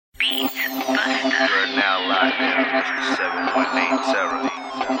You're now live in 718 Terror.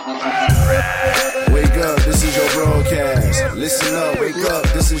 Wake up, this is your broadcast. Listen up, wake up,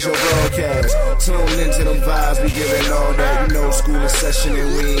 this is your broadcast. Tune into them vibes, we giving all that. You know, school in session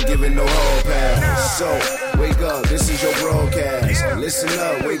and we ain't giving no hall pass. So, wake up, this is your broadcast. Listen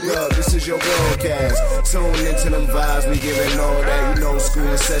up, wake up, this is your broadcast. Tune into them vibes, we giving all that. You know, school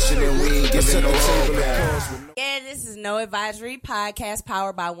in session and we ain't giving no hall pass. Yeah, this is No Advisory Podcast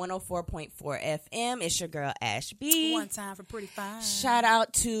powered by 104.4 FM. It's your girl, Ash B. One time for Pretty Fine. Shout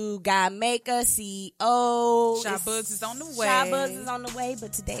out to Guy Maker, CEO. Shy Bugs is on the way. Shy Bugs is on the way,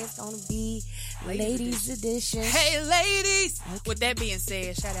 but today it's going to be Ladies Edition. Hey, ladies. Okay. With that being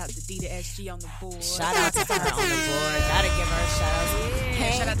said, shout out to Dita SG on the board. Shout out to her on the board. Gotta give her a shout out.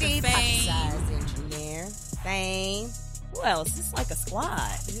 Yeah, shout out to Fame. Size Engineer. Fame. Who else? It's like a squad.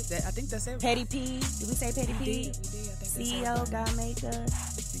 I think that's everybody. Petty P. Did we say Petty P? We did. I think CEO, Guy Maker. I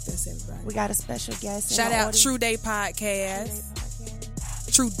think that's everybody. We got a special guest. Shout out True Day Podcast.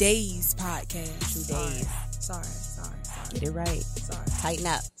 True Days Podcast. True Days. Sorry. Get it right. Sorry. Tighten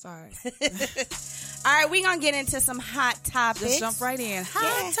up. Sorry. All right, we're going to get into some hot topics. Just jump right in.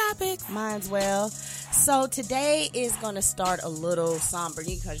 Hot topic. Mine's well. So today is going to start a little somber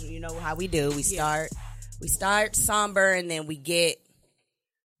because you know how we do. We start somber and then we get,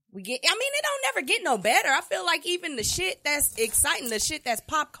 I mean, it don't never get no better. I feel like even the shit that's exciting, the shit that's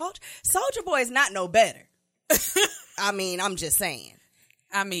pop culture, Soulja Boy is not no better. I mean, I'm just saying.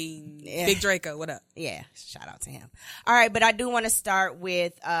 Big Draco, what up? Yeah, shout out to him. All right, but I do want to start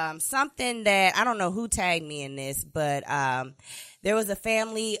with something that, I don't know who tagged me in this, but there was a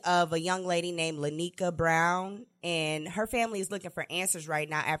family of a young lady named Lanika Brown, and her family is looking for answers right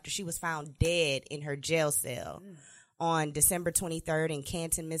now after she was found dead in her jail cell on December 23rd in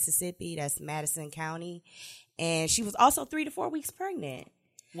Canton, Mississippi. That's Madison County. And she was also 3 to 4 weeks pregnant.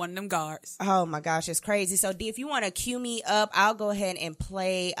 One of them guards. Oh my gosh, it's crazy. So D, if you want to cue me up, I'll go ahead and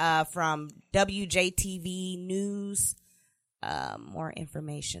play from WJTV News more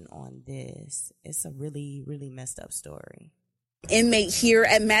information on this. It's a really, really messed up story. Inmate here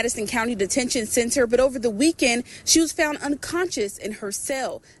at Madison County Detention Center, but over the weekend, she was found unconscious in her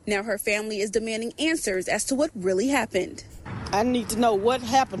cell. Now her family is demanding answers as to what really happened. I need to know what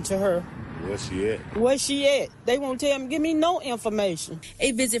happened to her. Where's she at? They won't give me no information.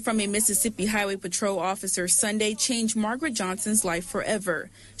 A visit from a Mississippi Highway Patrol officer Sunday changed Margaret Johnson's life forever.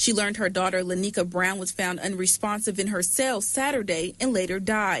 She learned her daughter Lanika Brown was found unresponsive in her cell Saturday and later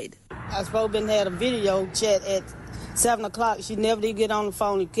died. I supposed to had a video chat at 7 o'clock. She never did get on the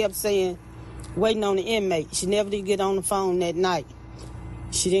phone and kept saying, waiting on the inmate. She never did get on the phone that night.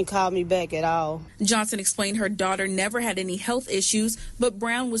 She didn't call me back at all. Johnson explained her daughter never had any health issues, but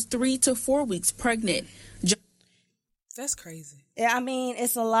Brown was 3 to 4 weeks pregnant. That's crazy. Yeah, I mean,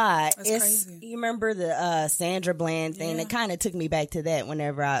 it's a lot. That's crazy. You remember the Sandra Bland thing? Yeah. It kind of took me back to that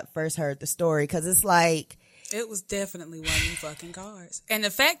whenever I first heard the story, because it's like... It was definitely one of them fucking cards. And the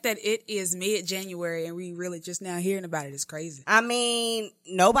fact that it is mid-January and we really just now hearing about it is crazy. I mean,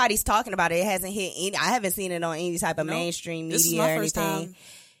 nobody's talking about it. It hasn't hit any... I haven't seen it on any type of mainstream media this is my or first anything. time.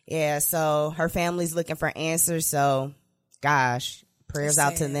 Yeah, so her family's looking for answers. So, gosh, prayers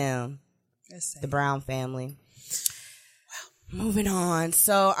out to them. That's sad. The Brown family. Wow. Moving on.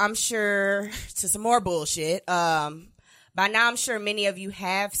 So, I'm sure to some more bullshit. By now, I'm sure many of you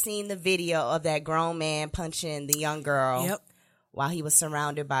have seen the video of that grown man punching the young girl while he was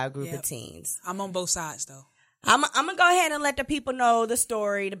surrounded by a group of teens. I'm on both sides, though. I'm going to go ahead and let the people know the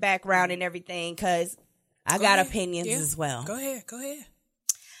story, the background, and everything, because I got opinions as well. Go ahead.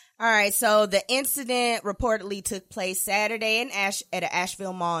 All right, so the incident reportedly took place Saturday at an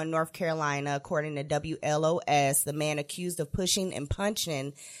Asheville mall in North Carolina. According to WLOS, the man accused of pushing and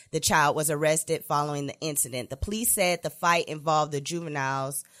punching the child was arrested following the incident. The police said the fight involved the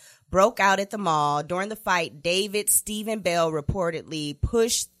juveniles broke out at the mall. During the fight, David Stephen Bell reportedly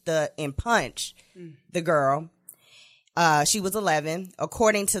pushed and punched the girl. She was 11.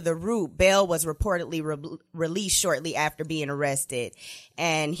 According to the Root, Bell was reportedly released shortly after being arrested,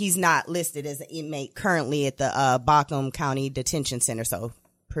 and he's not listed as an inmate currently at the Bockham County Detention Center. So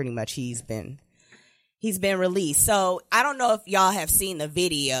pretty much he's been released. So I don't know if y'all have seen the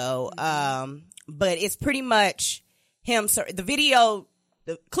video, but it's pretty much him. So the video.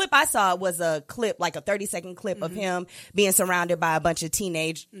 The clip I saw was a clip, like a 30-second clip of him being surrounded by a bunch of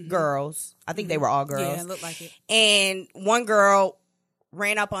teenage girls. I think they were all girls. Yeah, it looked like it. And one girl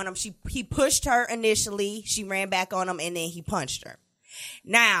ran up on him. He pushed her initially. She ran back on him, and then he punched her.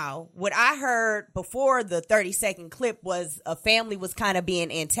 Now, what I heard before the 30-second clip was a family was kind of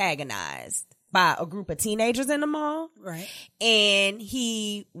being antagonized by a group of teenagers in the mall. Right. And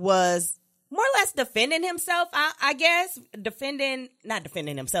he was more or less defending himself, I guess. Not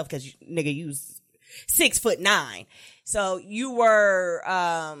defending himself because nigga, you 6'9". So you were,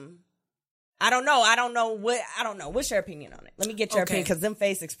 I don't know. What's your opinion on it? Let me get your opinion because them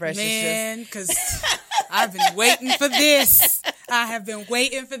face expressions. Man, because I've been waiting for this. I have been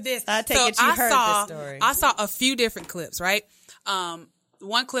waiting for this. I take it you heard this story. I saw a few different clips, right?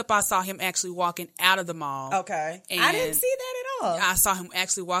 One clip I saw him actually walking out of the mall. Okay. I didn't see that at all. I saw him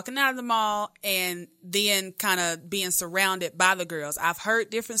actually walking out of the mall and then kind of being surrounded by the girls. I've heard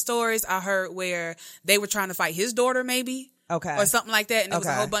different stories. I heard where they were trying to fight his daughter maybe. Okay. Or something like that. And there was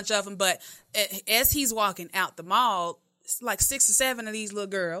a whole bunch of them. But as he's walking out the mall, it's like 6 or 7 of these little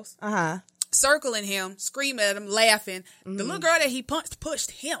girls circling him, screaming at him, laughing. Mm-hmm. The little girl that he punched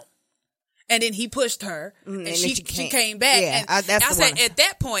pushed him. And then he pushed her, and she came back. Yeah, and I said, at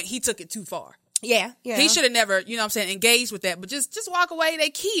that point, he took it too far. Yeah. He should have never, you know what I'm saying, engaged with that. But just walk away, they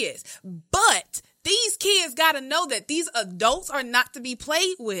kids. But these kids got to know that these adults are not to be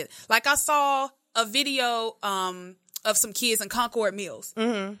played with. Like I saw a video of some kids in Concord Mills.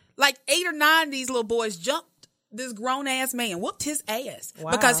 Mm-hmm. Like 8 or 9 of these little boys jumped this grown-ass man, whooped his ass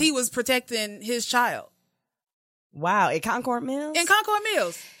because he was protecting his child. Wow, at Concord Mills? In Concord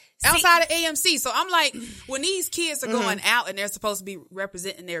Mills. Outside of AMC. So I'm like, when these kids are going out and they're supposed to be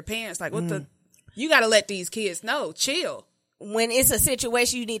representing their parents, like you got to let these kids know, chill. When it's a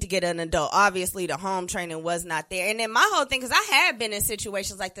situation, you need to get an adult. Obviously, the home training was not there. And then my whole thing, because I have been in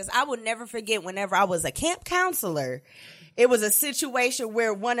situations like this, I would never forget whenever I was a camp counselor. It was a situation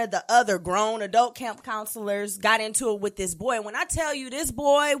where one of the other grown adult camp counselors got into it with this boy. When I tell you this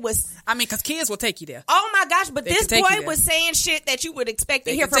boy was... I mean, because kids will take you there. Oh my gosh, but this boy was saying shit that you would expect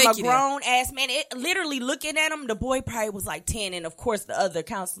to hear from a grown-ass man. It, literally looking at him, the boy probably was like 10, and of course the other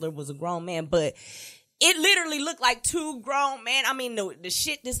counselor was a grown man, but it literally looked like 2 grown men. I mean, the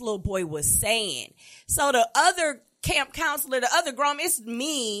shit this little boy was saying. So the other camp counselor, the other grown, it's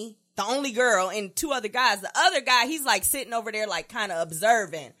me, the only girl, and 2 other guys. The other guy, he's like sitting over there like kind of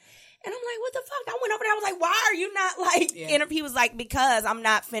observing. And I'm like, what the fuck? I went over there. I was like, why are you not like, he was like, because I'm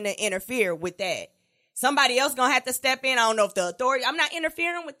not finna interfere with that. Somebody else gonna have to step in. I don't know if the authority, I'm not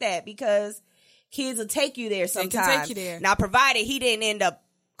interfering with that because kids will take you there sometimes. They can take you there. Now, provided he didn't end up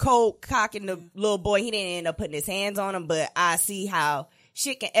cold cocking the little boy, he didn't end up putting his hands on him, but I see how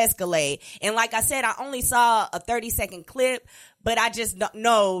shit can escalate. And like I said, I only saw a 30-second clip, but I just don't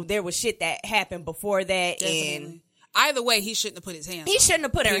know there was shit that happened before that. Definitely. And either way, he shouldn't have put his hands on her. He shouldn't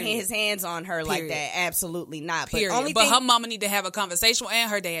have put his hands on her like that. Absolutely not. But her mama need to have a conversation, and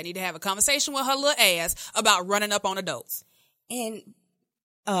her dad need to have a conversation with her little ass about running up on adults. And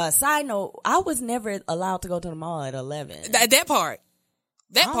side note, I was never allowed to go to the mall at 11. That part.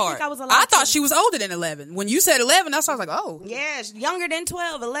 That part. I thought she was older than 11. When you said 11, I was like, oh. Yeah, younger than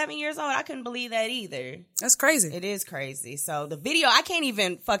 12, 11 years old. I couldn't believe that either. That's crazy. It is crazy. So the video, I can't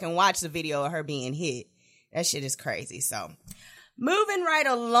even fucking watch the video of her being hit. That shit is crazy. So moving right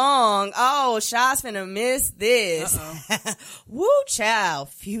along. Oh, Shaw's finna miss this. Woo, child.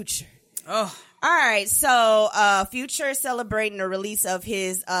 Future. Oh. All right. So Future celebrating the release of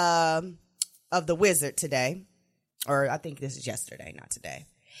his of The Wizard today. Or I think this is yesterday, not today.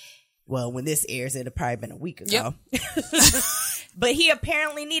 Well, when this airs, it'll probably been a week ago. Yep. But he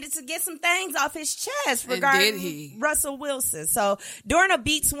apparently needed to get some things off his chest regarding Russell Wilson. So during a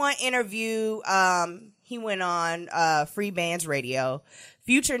Beats One interview, he went on Free Bands Radio.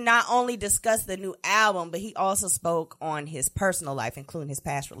 Future not only discussed the new album, but he also spoke on his personal life, including his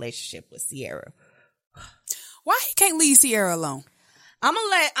past relationship with Sierra. Why he can't leave Sierra alone? I'm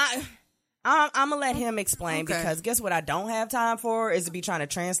gonna let him explain because guess what I don't have time for is to be trying to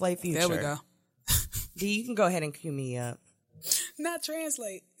translate Future. There we go. D, you can go ahead and cue me up. Not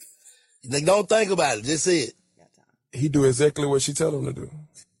translate. Like, don't think about it. Just say it. He do exactly what she tell him to do.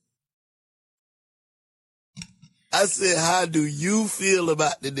 I said, how do you feel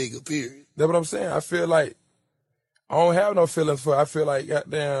about the nigga, period? That's what I'm saying. I feel like I don't have no feelings for it. I feel like,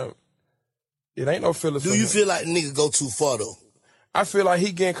 goddamn, it ain't no feelings for him. Do you feel like the nigga go too far, though? I feel like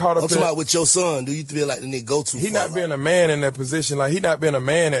he getting caught up. I'm talking about with your son. Do you feel like the nigga go too far? He not being a man in that position. Like, he not being a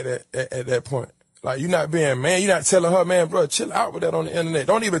man at that point. Like, you not being a man. You not telling her, man, bro, chill out with that on the internet.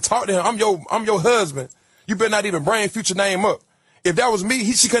 Don't even talk to him. I'm your husband. You better not even bring Future name up. If that was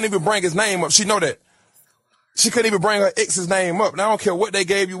me, she couldn't even bring his name up. She know that. She couldn't even bring her ex's name up. And I don't care what they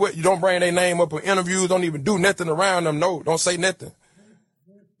gave you, what you don't bring their name up in interviews. Don't even do nothing around them. No, don't say nothing.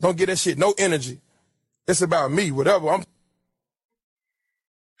 Don't get that shit. No energy. It's about me. Whatever.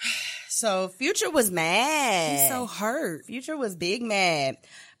 So Future was mad. He's so hurt. Future was big mad.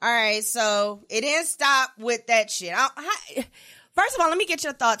 All right, so it didn't stop with that shit. First of all, let me get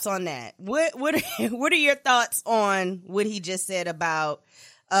your thoughts on that. What are your thoughts on what he just said about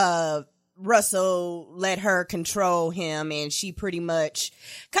Russell let her control him, and she pretty much,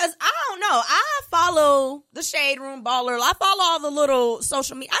 cause I don't know, I follow the Shade Room Baller, I follow all the little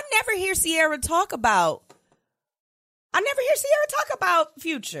social media. I never hear Sierra talk about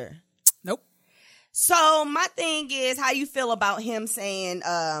Future. Nope. So my thing is, how you feel about him saying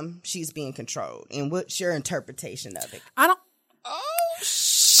she's being controlled, and what's your interpretation of it? I don't. Oh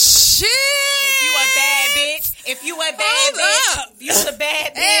shit! If you a bad bitch, you a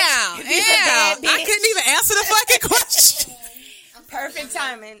bad bitch. I couldn't even answer the fucking question.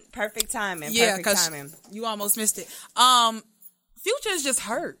 Perfect timing. Yeah, because you almost missed it. Future is just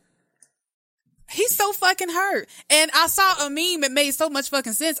hurt. He's so fucking hurt. And I saw a meme that made so much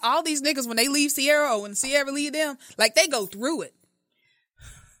fucking sense. All these niggas, when they leave Sierra or when Sierra leave them, like, they go through it.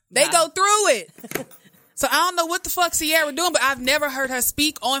 They go through it. So I don't know what the fuck Sierra doing, but I've never heard her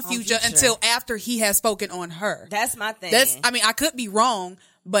speak on Future until after he has spoken on her. That's my thing. I could be wrong,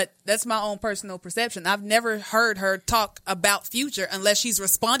 but that's my own personal perception. I've never heard her talk about Future unless she's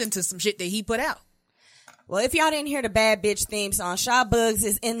responding to some shit that he put out. Well, if y'all didn't hear the Bad Bitch theme song, Shaw Bugs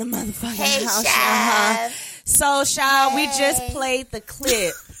is in the motherfucking house. Shaw. So, Shaw, we just played the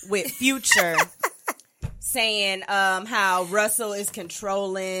clip with Future saying how Russell is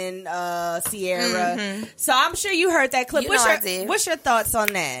controlling Sierra. Mm-hmm. So I'm sure you heard that clip. What's your thoughts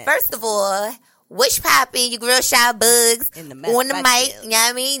on that? First of all, what's poppin'? Your girl Shy Bugs on the mic. You know what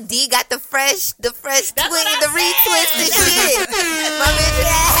I mean? D got the fresh twist, the retwisted shit. My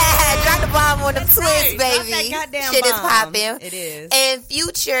bitch, drop the bomb on the twist, baby. Shit is poppin'. It is. And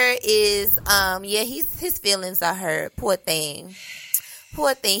Future is, his feelings are hurt. Poor thing.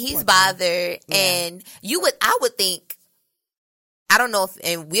 He's bothered. Yeah. And I would think, I don't know if,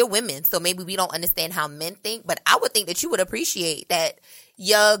 and we're women, so maybe we don't understand how men think, but I would think that you would appreciate that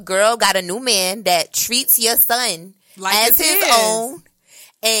your girl got a new man that treats your son as his own,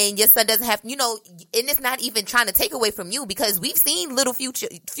 and your son doesn't have, and it's not even trying to take away from you, because we've seen little Future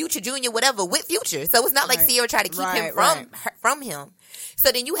Junior, whatever, with Future. So it's not like Sierra tried to keep him from him.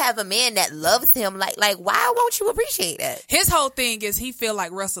 So then you have a man that loves him. Like, why won't you appreciate that? His whole thing is he feel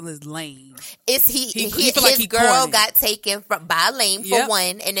like Russell is lame. His girl got taken by a lame, for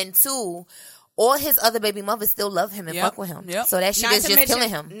one, and then two, all his other baby mothers still love him and fuck with him. Yep. So that shit is just killing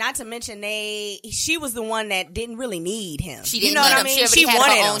him. Not to mention she was the one that didn't really need him. She didn't need him. She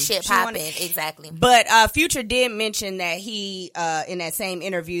wanted her own shit popping. Exactly. But Future did mention that he, in that same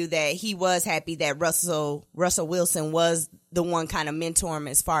interview, that he was happy that Russell Wilson was the one kind of mentor him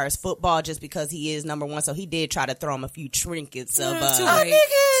as far as football, just because he is number one. So he did try to throw him a few trinkets of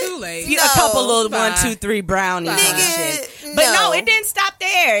too late. A couple little 1, 2, 3 brownies and shit. But no, it didn't stop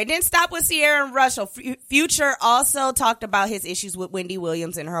there. It didn't stop with Sierra and Russell. Future also talked about his issues with Wendy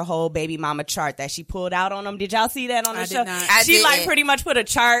Williams and her whole baby mama chart that she pulled out on him. Did y'all see that on the show? She pretty much put a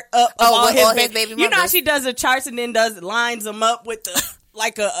chart up of all his baby mothers. You know how she does the charts and then lines them up with the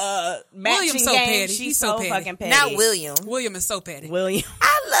like a matching William's so game. Petty. She's so fucking petty. Not William. William is so petty.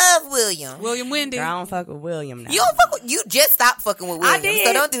 I love William. William Wendy. Girl, I don't fuck with William now. You just stopped fucking with William. I did.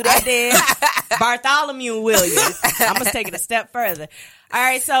 So don't do that. I did. Bartholomew Williams. I'm gonna take it a step further. All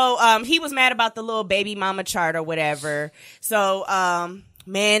right, so he was mad about the little baby mama chart or whatever. So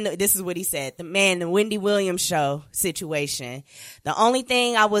man, this is what he said. The Wendy Williams show situation. The only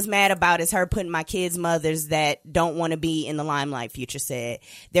thing I was mad about is her putting my kids' mothers that don't want to be in the limelight, Future said.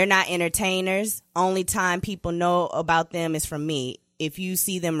 They're not entertainers. Only time people know about them is from me. If you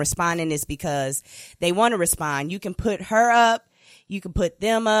see them responding, it's because they want to respond. You can put her up. You can put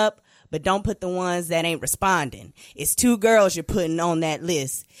them up. But don't put the ones that ain't responding. It's 2 girls you're putting on that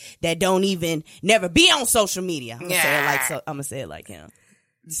list that don't even never be on social media. I'm gonna say it like him.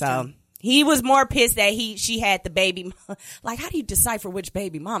 So he was more pissed that she had the baby. Like, how do you decipher which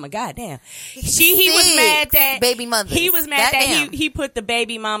baby mama? Goddamn. He was mad that baby mothers. He was mad that he put the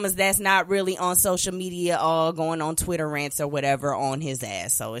baby mamas that's not really on social media, all going on Twitter rants or whatever, on his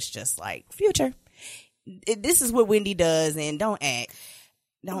ass. So it's just like, Future, this is what Wendy does, and don't act.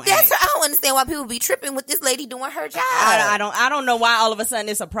 I don't understand why people be tripping with this lady doing her job. I don't know why all of a sudden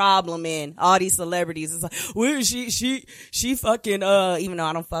it's a problem and all these celebrities is like, well, she fucking even though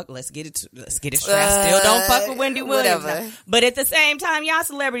I don't fuck. Let's get it straight. I still don't fuck with Wendy Williams. But at the same time, y'all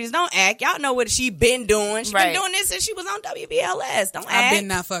celebrities don't act. Y'all know what she been doing. She been doing this since she was on WBLS. Don't act. I've been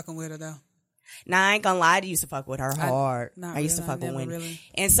not fucking with her though. Now, I ain't gonna lie, I used to fuck with her hard. I used to fuck with Wendy. Really.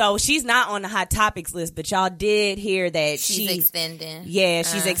 And so she's not on the Hot Topics list, but y'all did hear that she's extending. Yeah,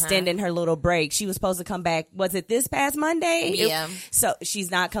 she's extending her little break. She was supposed to come back, was it this past Monday? Yeah. So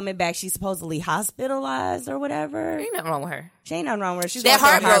she's not coming back. She's supposedly hospitalized or whatever. Ain't nothing wrong with her. She ain't nothing wrong with her. She's that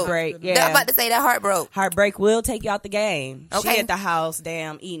going through a heartbreak. Yeah. I'm about to say that heartbreak. Heartbreak will take you out the game. Okay. She at the house,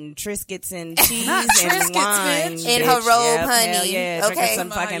 damn, eating Triscuits and cheese and wine. In her robe, honey. Hell yeah, okay. drinking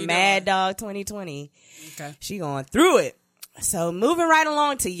some fucking Mad Dog 2020. Okay. She going through it. So moving right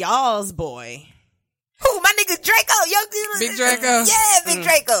along to y'all's boy. Who, my nigga Draco? Big Draco. Yeah, Big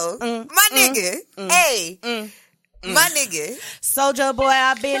Draco. My nigga. Hey. My nigga. Soulja Boy,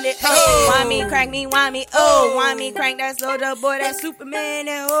 I been it. Oh, why me, crank me, why me? Oh, why me, crank that Soulja Boy, that Superman.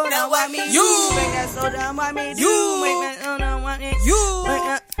 And oh, now why me? You crank that Soulja, why me?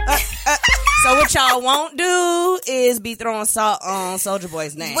 So what y'all won't do is be throwing salt on Soulja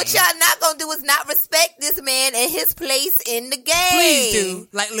Boy's name. What y'all not gonna do is not respect this man and his place in the game. Please do.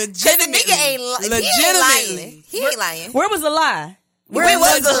 Like legitimately. The nigga ain't He ain't lying. Where was the lie? Where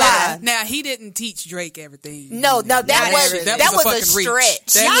was the lie? Now, he didn't teach Drake everything. No, that was a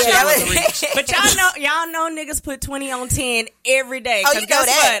stretch. But y'all know niggas put 20 on 10 every day. Oh, you know guess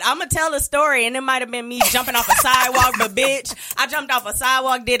that. what? I'm going to tell a story, and it might have been me jumping off a sidewalk, but bitch, I jumped off a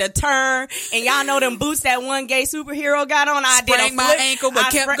sidewalk, did a turn, and y'all know them boots that one gay superhero got on? I did a flip. My ankle,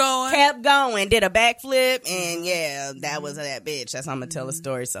 but kept going, did a backflip, and yeah, that was that bitch. That's how I'm going to tell a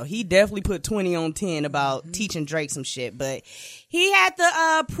story. So he definitely put 20 on 10 about teaching Drake some shit, but he had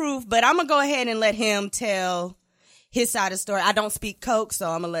the proof, but I'm going to go ahead and let him tell his side of the story. I don't speak Coke, so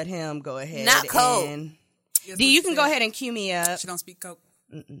I'm going to let him go ahead. Not Coke. D, you can go ahead and cue me up. She don't speak Coke.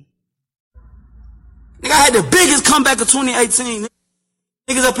 Nigga, I had the biggest comeback of 2018.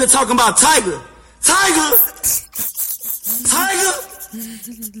 Niggas up here talking about Tiger. Tiger?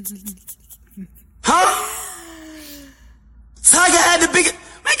 Huh? Tiger had the biggest...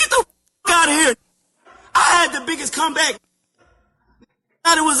 Man, get the f*** out of here. I had the biggest comeback.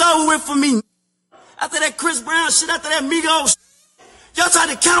 Thought it was over with for me. After that Chris Brown shit, after that Migos shit, y'all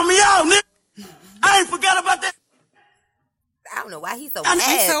tried to count me out, nigga. I ain't forgot about that. I don't know why he's so mad.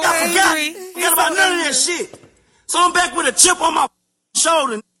 I forgot about none of that shit. So I'm back with a chip on my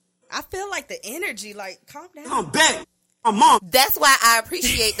shoulder. I feel like the energy, calm down. I'm back. I'm on. That's why I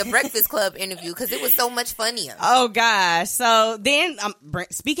appreciate the Breakfast Club interview, because it was so much funnier. Oh, gosh. So then,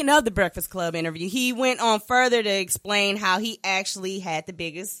 speaking of the Breakfast Club interview, he went on further to explain how he actually had the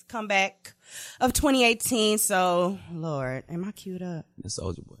biggest comeback of 2018. So, Lord, am I queued up? The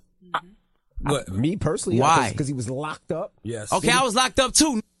Soulja Boy. What? Me personally? Why? Because he was locked up. Yes. Okay, I was locked up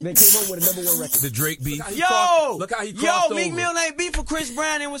too. They came on with a #1 record. The Drake beef. Look how he crossed over. Meek Mill ain't beef with Chris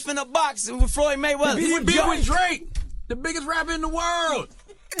Brown and was finna box with Floyd Mayweather. He beef with Drake. The biggest rapper in the world.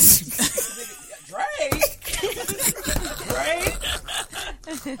 Drake?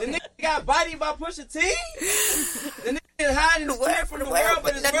 The nigga got bodied by Pusha T? The nigga hiding the kid from the world,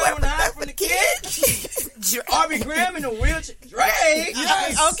 but his world wanna hide from the kid? Arby Graham in the wheelchair. Drake?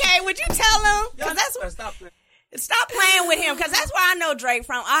 Yes. Okay, would you tell him? Cause that's Stop playing with him, because that's where I know Drake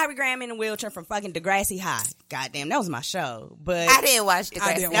from. Arby Graham in the wheelchair from fucking Degrassi High. Goddamn, that was my show. But I didn't watch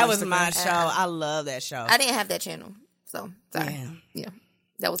Degrassi. That was my show. I love that show. I didn't have that channel. So, sorry. Yeah.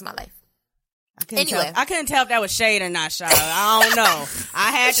 That was my life. I couldn't tell if that was shade or not, Shaw. I don't know.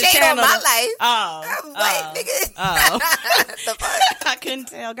 I had to shade on my life. Oh. White, nigga. I couldn't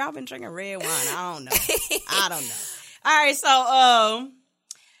tell. God been drinking red wine. I don't know. All right, so,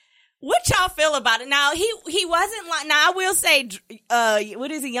 what y'all feel about it? Now, he wasn't like, now I will say,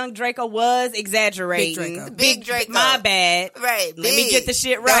 what is it, Young Draco was exaggerating. Big Draco. My bad. Right. Let me get the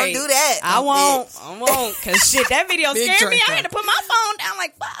shit right. Don't do that. I won't, cause shit, that video scared me. I had to put my phone down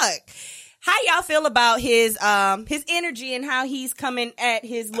like, fuck. How y'all feel about his energy and how he's coming at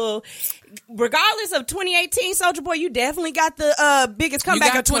his little, regardless of 2018, Soulja Boy, you definitely got the biggest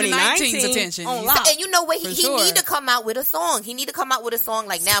comeback of 2019's attention. On lock. And you know what? He need to come out with a song. He need to come out with a song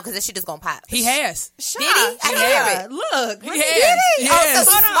like now, because this shit is gonna pop. He has. Did he? I hear it. Look. He has. Oh,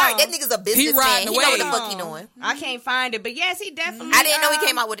 so he's smart. That nigga's a businessman. He know what the fuck he doing. I can't find it, but yes, he definitely. I didn't know he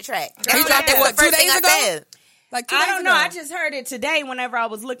came out with a track. He dropped it, what, 2 days ago? Like I don't know. I just heard it today whenever I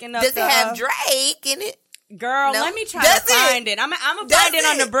was looking up. Does it have Drake in it? Girl, let me try to find it. I'm gonna find it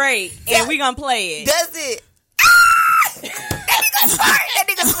on the break, and we gonna play it. Does it? There you go. That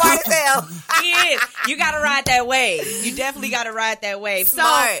nigga smart as hell. He is. You gotta ride that wave. You definitely gotta ride that wave.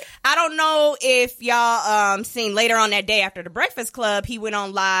 Smart. So I don't know if y'all seen later on that day after the Breakfast Club, he went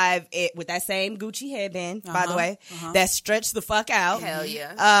on live with that same Gucci headband, by the way, that stretched the fuck out. Hell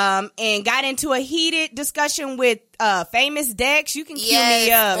yeah. And got into a heated discussion with Famous Dex. You can cue Yes,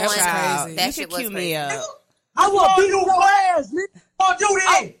 me up. that was child. crazy. That You shit can was cue me crazy. up. I want to beat your ass, nigga. What you do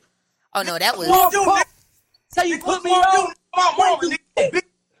that? Oh no, that was. What you do that? Say you put me on.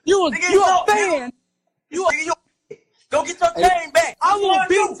 You a fan. You go get your game back. I want to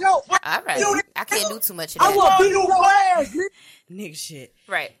beat your. All right. I can't do too much of I that. want to beat your ass, nigga. Nigga shit.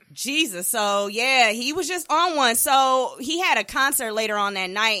 Right. Jesus. So yeah, he was just on one. So he had a concert later on that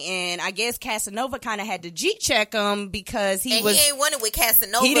night, and I guess Casanova kind of had to G-check him because he And was. he ain't want it with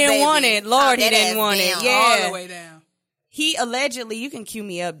Casanova. He didn't baby. want it. Lord, he That didn't ass want it. down. Yeah. All the way down. He allegedly, you can cue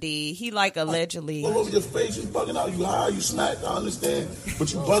me up, D. He like allegedly. All over your face, you bugging out. You high, you smacked, I understand.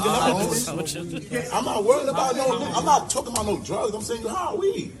 But you bugging out. I'm not worried about I'm not talking about no drugs. I'm saying you high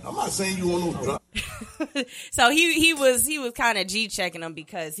weed. I'm not saying you on no drugs. So he was kind of G-checking him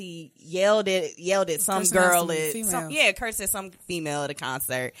because he yelled at some Cursing out girl some cursed at some female at a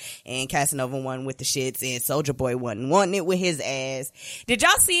concert, and Casanova won with the shits, and Soulja Boy wasn't wanting it with his ass. Did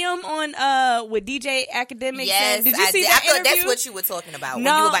y'all see him on with DJ Academics? Yes, did you see I that thought interview? that's what you were talking about when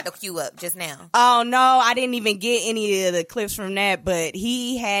No. you were about to queue up just now. Oh no, I didn't even get any of the clips from that, but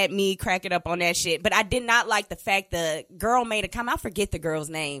he had me cracking up on that shit. But I did not like the fact the girl made a comment. I forget the girl's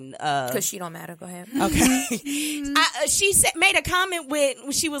name. Because she don't matter. Go ahead. Okay. She made a comment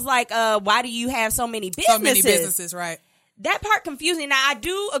when she was like, why do you have so many businesses? So many businesses, right. That part confused me. Now, I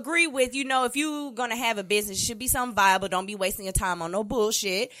do agree with, if you're going to have a business, it should be something viable. Don't be wasting your time on no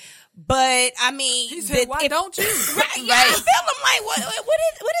bullshit. But, I mean... He said, why don't you? Right, yeah, I feel him like, what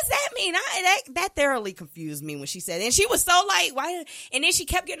does that mean? That thoroughly confused me when she said it. And she was so like, why? And then she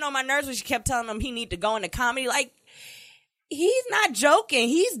kept getting on my nerves when she kept telling him he need to go into comedy. Like, he's not joking.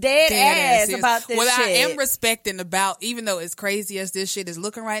 He's dead ass about this shit. I am respecting about, even though it's crazy as this shit is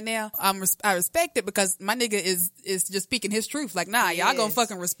looking right now, I respect it because my nigga is just speaking his truth. Like, nah, y'all gonna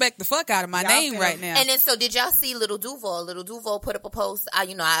fucking respect the fuck out of my name right now. And then, so did y'all see Little Duval? Little Duval put up a post.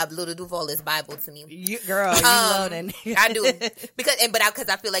 Little Duval is Bible to me. You love that nigga. I do. Because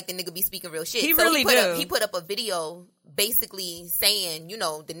I feel like the nigga be speaking real shit. He really do. He put up a video basically saying,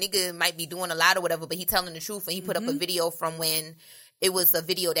 the nigga might be doing a lot or whatever, but he telling the truth. And he put up a video from when it was a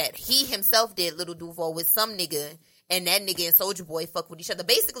video that he himself did, Little Duval, with some nigga. And that nigga and Soulja Boy fuck with each other.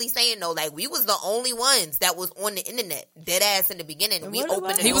 Basically saying, though, like, we was the only ones that was on the internet. Dead ass in the beginning. We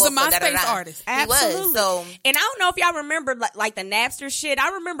opened it. He was a MySpace artist. Absolutely. He was. So, and I don't know if y'all remember like the Napster shit.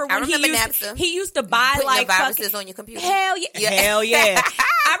 I remember when Napster. he used to buy putting like the viruses on your computer. Hell yeah. Hell yeah.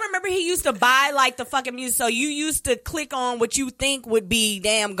 I remember he used to buy like the fucking music. So you used to click on what you think would be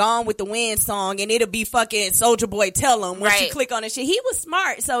damn Gone with the Wind song, and it'll be fucking Soulja Boy Tell 'Em when you click on the shit. He was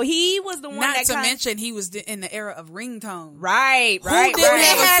smart. So he was the one Not that to mention he was in the era of ringtone. Right. Who didn't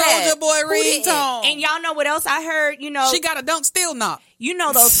have a Soulja Boy ringtone? And y'all know what else I heard? She got a Don't Still Knock. You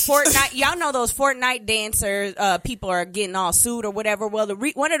know those Fortnite, y'all know those Fortnite dancers, people are getting all sued or whatever. Well,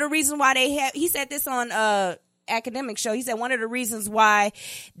 one of the reasons why he said this on, Academic Show. He said one of the reasons why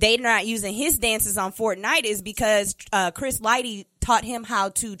they're not using his dances on Fortnite is because, Chris Lighty taught him how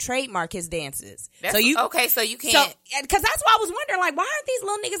to trademark his dances. So you can't. Cause that's why I was wondering, like, why aren't these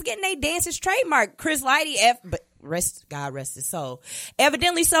little niggas getting their dances trademarked? Chris Lighty, but God rest his soul.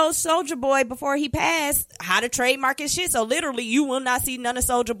 Evidently, Soulja Boy, before he passed, how to trademark his shit. So literally, you will not see none of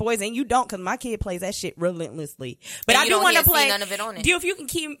Soulja Boy's, and you don't, cause my kid plays that shit relentlessly. But I do want to play. None of it on it. If you can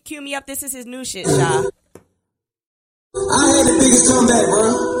cue me up, this is his new shit, Sha. I had the biggest comeback,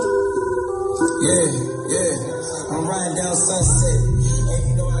 bro. Yeah. I'm riding down Sunset. And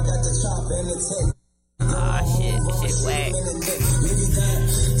you know I got the chopper and the tech. Ah, shit whack.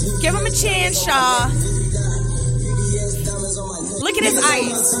 Give him a chance, Shaw. Look at his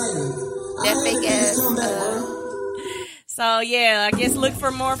ice. That fake ass. So yeah, I guess look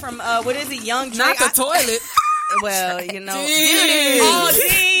for more from what is it, Young Drake? Not the toilet. Well, you know. Doo-doo. Oh, D.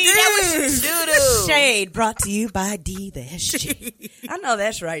 That was doo-doo. Shade brought to you by D the SG. I know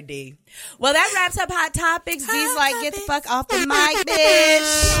that's right, D. Well, that wraps up Hot Topics. D's like, get the fuck off the mic,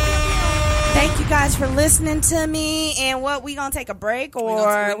 bitch. Thank you guys for listening to me. And what, we gonna take a break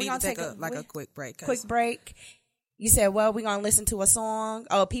or we gonna take a quick break? Quick break. You said, well, we're going to listen to a song.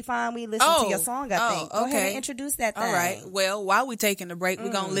 Oh, P-Fine, we listen to your song, I think. Go ahead and introduce that thing. All right. Well, while we taking the break,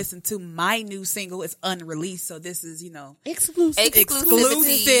 we're going to listen to my new single. It's unreleased, so this is, exclusive.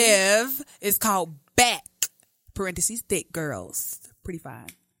 It's called Back, parentheses, Thick Girls. Pretty fine.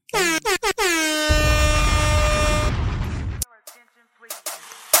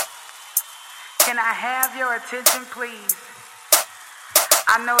 Can I have your attention, please?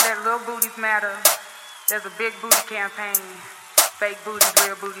 I know that little booties matter. There's a big booty campaign. Fake booties,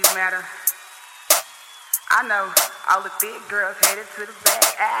 real booties matter. I know all the thick girls headed to the back.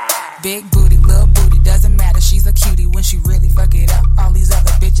 Ah. Big booty, little booty, doesn't matter. She's a cutie when she really fuck it up. All these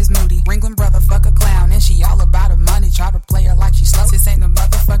other bitches moody. Ringling brother, fuck a clown, and she all about her money. Try to play her like she slow. This ain't no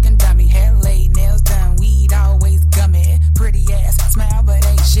motherfucking dummy. Hair laid, nails done, weed always gummy. Pretty ass, smile but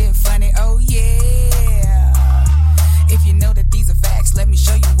ain't shit funny. Oh yeah. If you know that these are facts, let me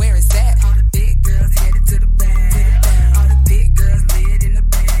show you where it's at. All the thick girls headed to the back. All the thick girls lit in the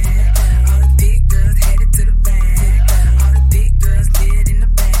back. All the thick girls headed to the back. All the thick girls lit in the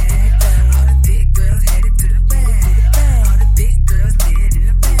back. All the thick girls headed to the back. All the thick girls lit in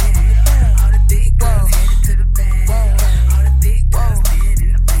the back. All the thick girls headed to the back. All the thick girls lit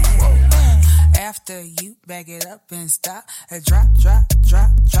in the back. After you back it up and stop, drop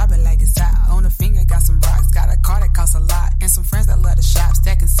it like it's hot. On the finger got some rocks, got a car that costs a lot, and some friends that love to shop,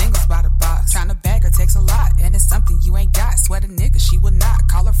 stacking singles by the box. Trying to bag her takes a lot, and it's something you ain't got. Swear the nigga she would not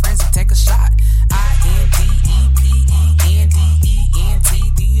call her friends and take a shot. INDEPENDENT.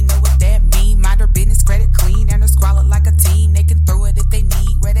 Do you know what that mean? Mind her business, credit clean, and her squalor like a team. They can throw it if they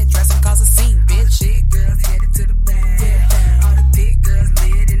need. Wear that dress and cause a scene, bitch. Thick girls headed to the back. All the thick girls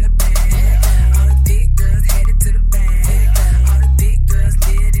lit in the back. All the thick girls headed to the back. All the thick girls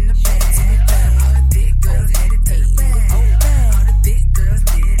lit in the back. All the thick girls headed to the back. All the thick girls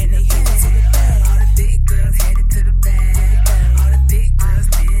lit in the back. All the thick girls headed to the back. All the thick girls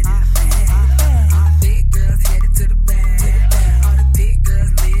lit in the back. All the thick girls headed to the back. All the thick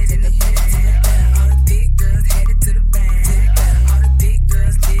girls lit in the back. All the thick girls headed to the back. All the thick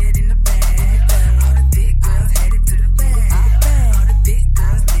girls lit in the back. All the thick girls headed to the back. All the thick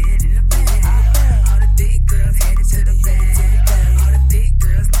girls lit in the back. All the thick girls headed to the back. All the thick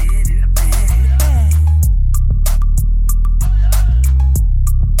girls lit in the back.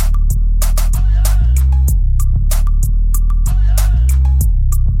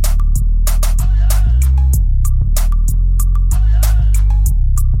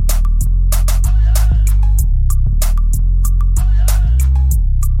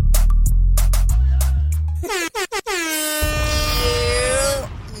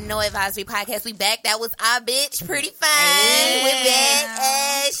 No Advisory Podcast. We back. That was our bitch. Pretty fine. We're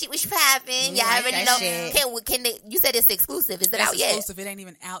back. She was popping. Y'all already know. Can they, you said it's exclusive. Is it out yet? Exclusive. It ain't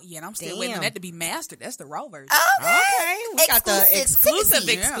even out yet. I'm still waiting on that to be mastered. That's the raw version. Okay. We got the exclusive.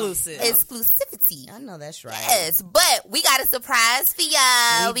 Exclusivity. I know that's right. Yes, but we got a surprise for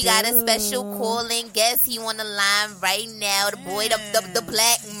y'all. We got a do. special calling guest. He on the line right now. The boy, the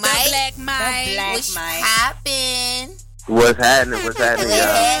Black Mike. The Black Mike. The Black What's Mike. poppin'? What's happening? What's happening, y'all?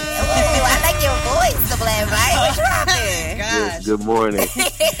 Ooh, I like your voice, the Black Mike. What's poppin'? Good morning.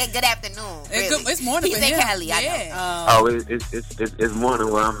 Good afternoon. Really. It's morning He's for in him. Cali, I know. Oh, it's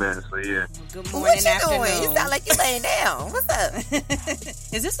morning where I'm at, so yeah. Good What morning, you afternoon. doing? You sound like you laying down. What's up?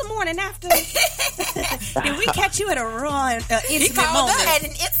 Is this the morning after? Did we catch you at a raw, intimate moment? At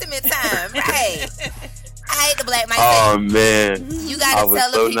an intimate time, right? I hate the Black Mike. Oh man, You gotta I was tell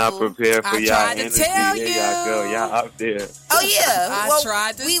the so people. not prepared for I y'all tried to energy. tell There you. y'all go, y'all up there. Oh yeah, I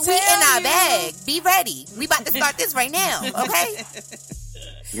tried to we tell in our you. bag. Be ready. We about to start this right now. Okay.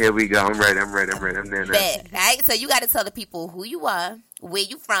 Here we go. I'm ready. I'm there now. Bet. All right. So you got to tell the people who you are, where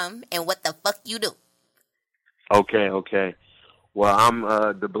you from, and what the fuck you do. Okay. Well, I'm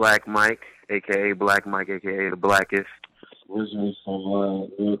the Black Mike, aka Black Mike, aka the Blackest. Originally from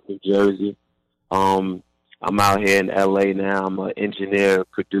Newark, New Jersey. I'm out here in LA now. I'm an engineer,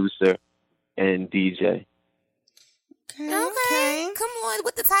 producer, and DJ. Okay. Come on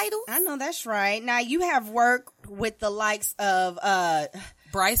with the title. I know that's right. Now you have worked with the likes of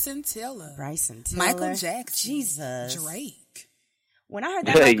Bryson Tiller, Michael Jackson, Jesus, Drake. When I heard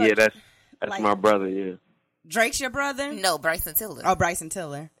that, Yeah, that's like- my brother. Yeah. Drake's your brother? No, Bryson Tiller. Oh, Bryson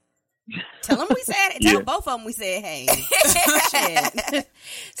Tiller. Tell them we said it. Tell both of them we said hey. Shit.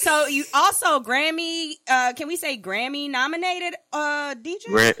 So you also Grammy, can we say Grammy nominated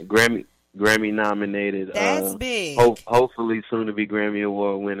DJ? Grammy nominated. That's big. Hopefully soon to be Grammy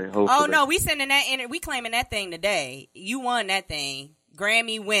Award winning. Hopefully. Oh no, we sending that in. We claiming that thing today. You won that thing.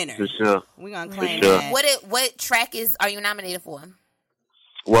 Grammy winner. For sure. We gonna claim sure. that. What track are you nominated for?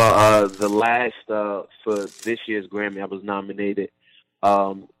 Well, the last for this year's Grammy, I was nominated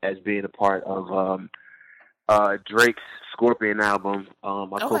as being a part of Drake's Scorpion album. I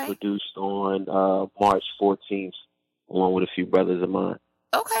co-produced on March 14th, along with a few brothers of mine.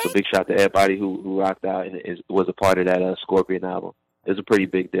 Okay. So big shout to everybody who rocked out and was a part of that Scorpion album. it's a pretty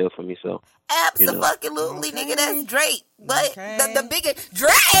big deal for me. So absolutely, nigga, that's Drake. But the biggest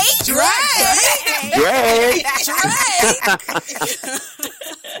Drake.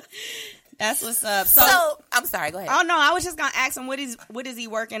 That's what's up. So I'm sorry. Go ahead. Oh no, I was just gonna ask him what is he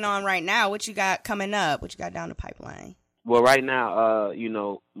working on right now? What you got coming up? What you got down the pipeline? Well, right now,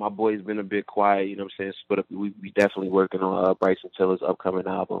 my boy's been a bit quiet. You know what I'm saying? But we definitely working on Bryson Tiller's upcoming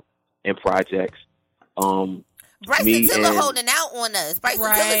album and projects. Bryson Tiller holding out on us. Bryson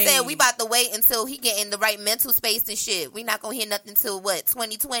Tiller said we about to wait until he get in the right mental space and shit. We not gonna hear nothing until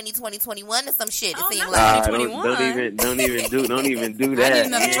 2020, 2021 or some shit. It seems like 2021. Don't even do that. I need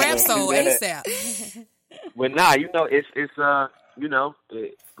another trap soul ASAP. But nah,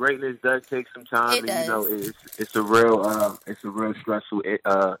 greatness does take some time, it's a real stressful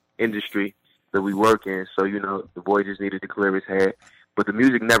industry that we work in. So the boy just needed to clear his head, but the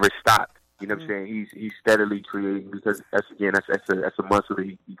music never stopped. You know what I'm saying? He's steadily creating because that's a muscle that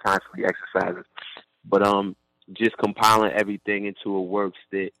he constantly exercises. But just compiling everything into a works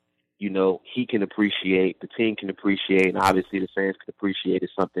that he can appreciate, the team can appreciate, and obviously the fans can appreciate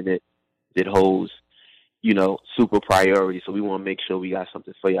is something that holds super priority. So we want to make sure we got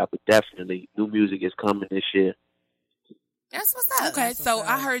something for y'all. But definitely, new music is coming this year. That's what's up. Okay, so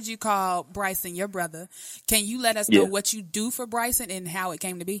I heard you call Bryson your brother. Can you let us know what you do for Bryson and how it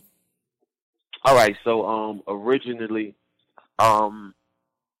came to be? All right, so originally, Bryson's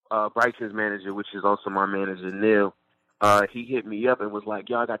manager, which is also my manager, Neil, he hit me up and was like,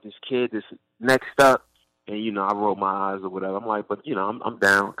 "Yo, I got this kid that's next up," and I rolled my eyes or whatever. I'm like, "But I'm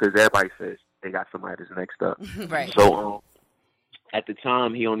down," because everybody says they got somebody that's next up. Right. So at the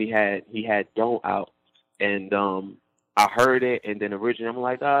time, he had Don't out, and I heard it, and then originally I'm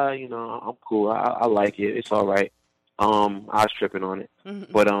like, I'm cool, I like it, it's all right. I was tripping on it,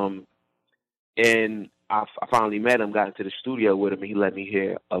 but and I finally met him, got into the studio with him, and he let me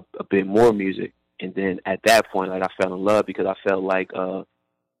hear a bit more music. And then at that point, I fell in love because I felt like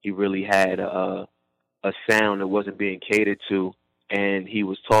he really had a sound that wasn't being catered to, and he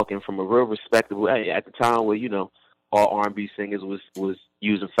was talking from a real respectable. At the time where all R&B singers was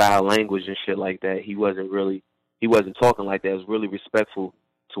using foul language and shit like that, he wasn't talking like that. It was really respectful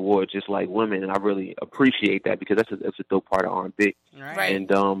towards just like women, and I really appreciate that because that's a dope part of R&B. Right. And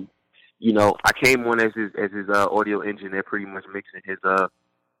I came on as his audio engineer, pretty much mixing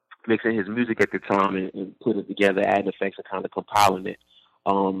his music at the time and putting it together, adding effects and kind of compiling it.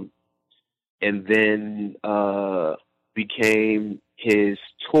 And then became his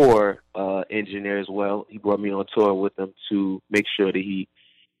tour engineer as well. He brought me on tour with him to make sure that he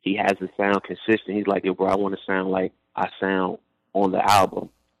has the sound consistent. He's like, "Yo, bro, I want to sound like I sound on the album,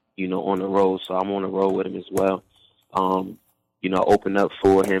 on the road." So I'm on the road with him as well. Open up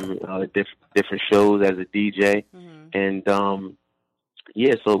for him different shows as a DJ. And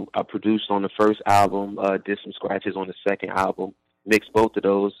so I produced on the first album, did some scratches on the second album, mixed both of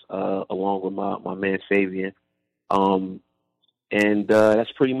those along with my man Fabian. And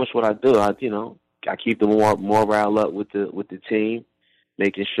that's pretty much what I do. I keep the morale up with the team,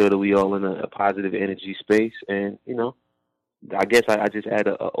 making sure that we all in a positive energy space. And I guess I just add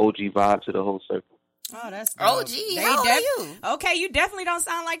a OG vibe to the whole circle. Oh, that's dope. OG. How old are you? Okay, you definitely don't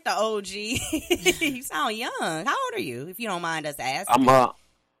sound like the OG. You sound young. How old are you, if you don't mind us asking?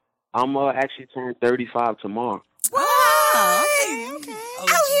 I'm actually turning 35 tomorrow. Wow. Okay.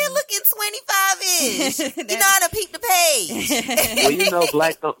 Out here looking 25-ish. You know how to peek the page. Well,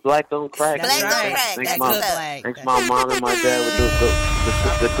 black don't crack. Black don't crack. Thanks my mom and my dad with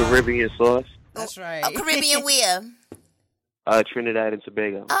the Caribbean sauce. That's right. Caribbean where? Trinidad and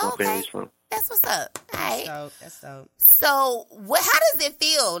Tobago. My family's from. That's what's up. All right. That's dope. So, how does it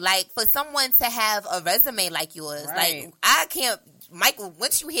feel like for someone to have a resume like yours? Right. Like, I can't.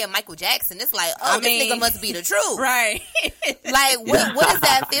 Once you hear Michael Jackson, it's like, this nigga must be the truth. Right. Like, what does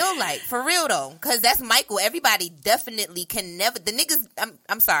that feel like? For real, though. Because that's Michael. Everybody definitely can never. The niggas,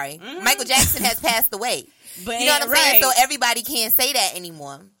 I'm sorry. Michael Jackson has passed away. But, you know what I'm saying? So, everybody can't say that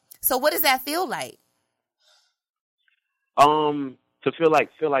anymore. So, what does that feel like? To feel like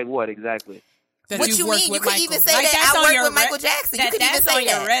what exactly? What you mean? You could even say that I work with Michael Jackson. You could even say on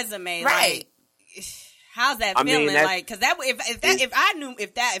your resume, right? Like, how's that feeling? Like, because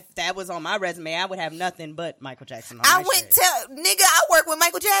if that was on my resume, I would have nothing but Michael Jackson on my shit. Nigga, I work with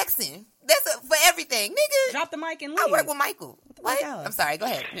Michael Jackson. That's for everything, nigga. Drop the mic and leave. I work with Michael. What? I'm sorry. Go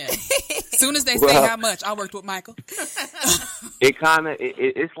ahead. Yeah. As soon as they say how much, I worked with Michael. It's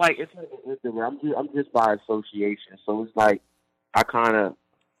like I'm just by association, so it's like I kind of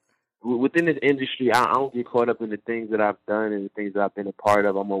within this industry, I don't get caught up in the things that I've done and the things that I've been a part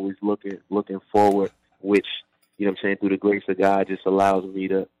of. I'm always looking forward, which you know what I'm saying, through the grace of God, just allows me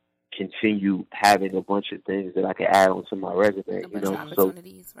to continue having a bunch of things that I can add onto my resume. You know, so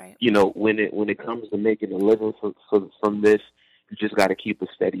right. you know, when it comes to making a living from this, you just got to keep a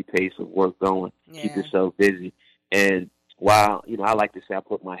steady pace of work going, keep yourself busy. And while, you know, I like to say I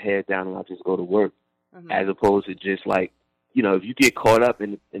put my head down and I just go to work, as opposed to just like, you know, if you get caught up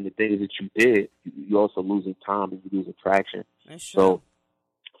in the things that you did, you also losing time and you losing traction. So,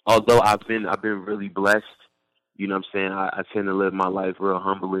 although I've been really blessed, you know what I'm saying, I tend to live my life real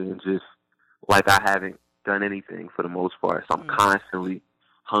humbly and just like I haven't done anything for the most part. So I'm constantly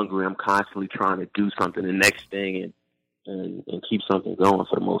hungry. I'm constantly trying to do something, the next thing, and keep something going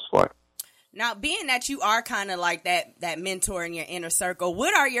for the most part. Now, being that you are kind of like that mentor in your inner circle,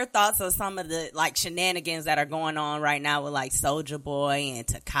 what are your thoughts on some of the like shenanigans that are going on right now with like Soulja Boy and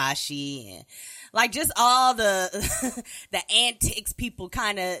Tekashi and like just all the the antics people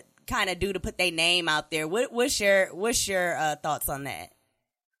kind of do to put their name out there? What's your thoughts on that?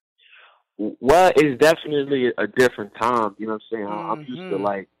 Well, it's definitely a different time. You know what I'm saying? I'm used to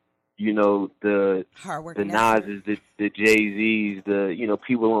like, you know, the Nas's, the Jay-Z's, you know,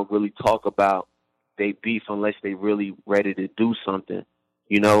 people don't really talk about they beef unless they really ready to do something,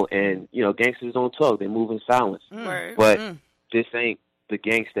 you know, and, you know, gangsters don't talk. They move in silence. But this ain't the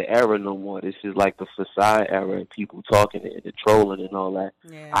gangster era no more. This is like the facade era and people talking and the trolling and all that.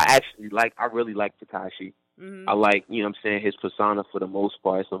 Yeah. I really like Tekashi. I like, you know what I'm saying, his persona for the most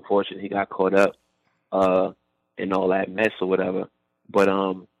part. It's unfortunate he got caught up in all that mess or whatever. But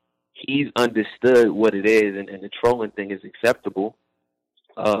he's understood what it is, and the trolling thing is acceptable,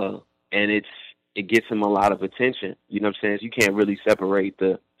 and it gets him a lot of attention. You know what I'm saying? So you can't really separate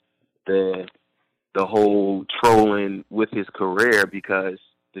the whole trolling with his career, because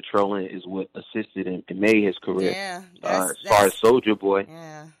the trolling is what assisted and made his career. Yeah, as far as Soulja Boy,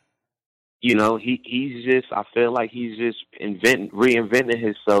 yeah, you know, he's just, I feel like he's just reinventing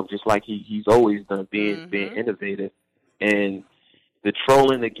himself, just like he's always done, being innovative. And the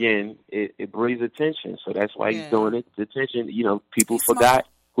trolling, again, it brings attention, so that's why he's doing it. The attention, you know, people forgot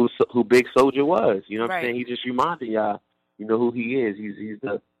who Big Soulja was. You know what I'm saying? He just reminded y'all, you know, who he is.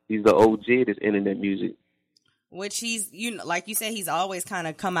 He's the OG of this internet music. Which he's, you know, like you said, he's always kind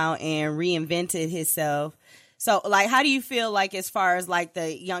of come out and reinvented himself. So, like, how do you feel like as far as like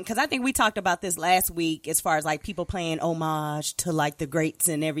the young? Because I think we talked about this last week, as far as like people playing homage to like the greats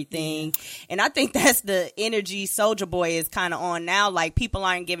and everything. And I think that's the energy Soulja Boy is kind of on now. Like, people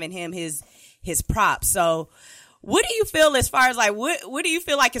aren't giving him his props. So, what do you feel as far as like what do you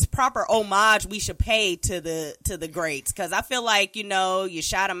feel like is proper homage we should pay to the greats? Because I feel like, you know, you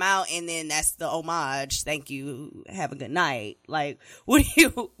shout them out and then that's the homage. Thank you. Have a good night. Like, what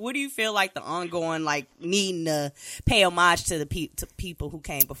do you feel like the ongoing like needing to pay homage to the people who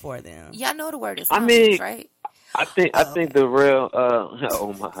came before them? Y'all know the word is homage, right? I think the real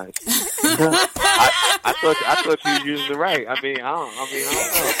homage. I thought you were using it right. I mean, I don't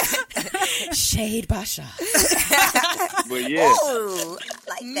know. Shade Basha. But yeah. Ooh,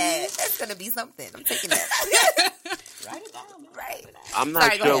 like that. That's gonna be something. I'm taking that. Write it down. Right. I'm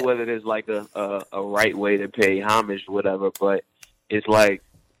not sure whether there's like a right way to pay homage or whatever, but it's like,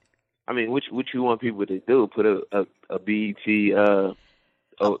 I mean, what you want people to do? Put a BET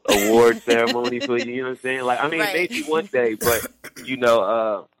award ceremony for you, you know what I'm saying? Like, I mean, maybe one day, but you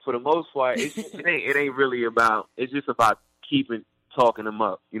know, for the most part, it ain't really about. It's just about talking them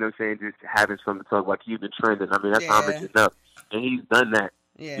up. You know what I'm saying? Just having something to talk about, keeping it trending. I mean, that's homage enough, and he's done that.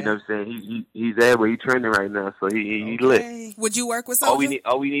 Yeah. You know what I'm saying? He's there where he's trending right now, so he lit. Would you work with Soulja?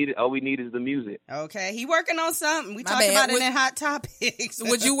 All we need is the music. Okay, he working on something. We talked about it in Hot Topics.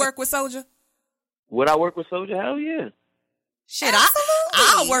 Would you work with Soulja? Would I work with Soulja? Hell yeah. Shit,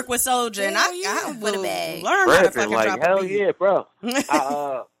 I'll work with Soulja, and I will learn how to fucking drop hell a beat. Yeah, bro.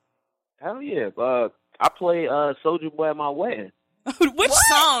 Hell yeah. I play Soulja Boy at my wedding. Which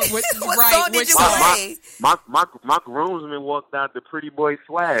song? What song did you play? My groomsmen walked out the Pretty Boy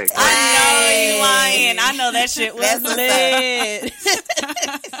swag. I know you lying. I know that shit was lit.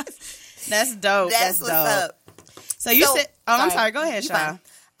 That's dope. That's what's dope. Up. So you said, I'm sorry. Go ahead, Shaw.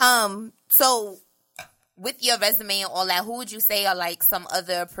 So with your resume and all that, who would you say are like some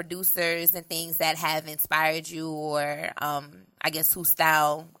other producers and things that have inspired you, or I guess whose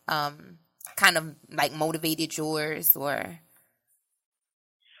style kind of like motivated yours, or?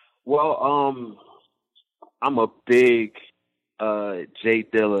 Well, I'm a big Jay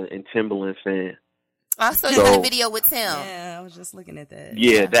Dilla and Timbaland fan. I saw you in a video with Tim. Yeah, I was just looking at that.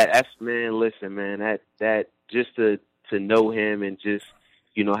 Yeah, that's man. Listen, man, that just to know him and just,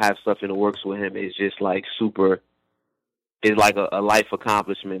 you know, have stuff in the works with him is just like super. It's like a life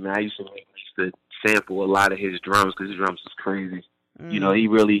accomplishment, man. I used to sample a lot of his drums because his drums is crazy. You know, he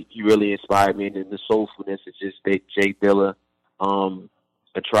really inspired me, and then the soulfulness is just Jay Dilla,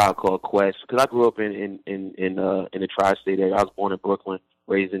 A Tribe Called Quest. Because I grew up in the tri-state area. I was born in Brooklyn,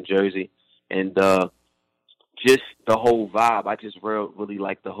 raised in Jersey, and just the whole vibe. I just really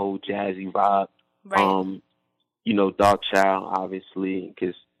like the whole jazzy vibe. Right. You know, Dark Child, obviously,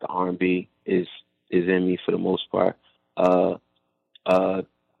 because the R&B is in me for the most part.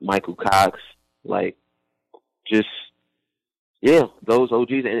 Michael Cox, like, just. Yeah, those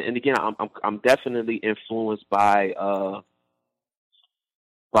OGs, and again, I'm definitely influenced by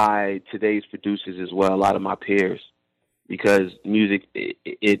today's producers as well. A lot of my peers, because music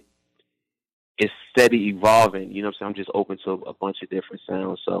it's steady evolving. You know what I'm saying? I'm just open to a bunch of different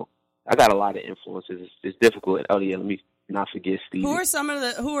sounds, so I got a lot of influences. It's difficult. Oh yeah, let me not forget Stevie. Who are some of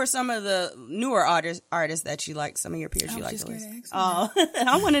the newer artists that you like? Some of your peers you like to listen? Oh,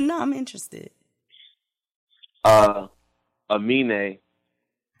 I want to know. I'm interested. Amine,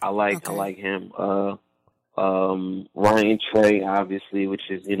 I like him. Ryan Trey, obviously, which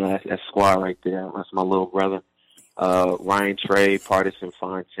is, you know, that's squad right there. That's my little brother. Ryan Trey, Partisan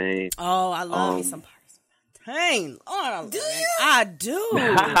Fontaine. Oh, I love me some Partisan Fontaine. Oh, do you? I do.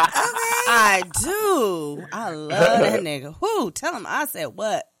 I do. I love that nigga. Whoo, tell him I said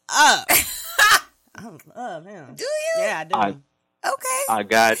what up. I love him. Do you? Yeah, I do. Okay. I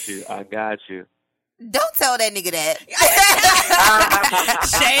got you. Don't tell that nigga that.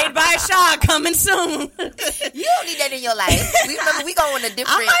 Shade by Shaw coming soon. You don't need that in your life. We going a different.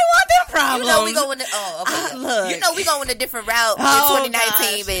 I might want them problems. You know we going. Okay. Look. You know we going a different route in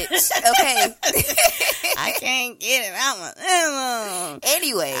 2019, bitch. Okay. I can't get it out.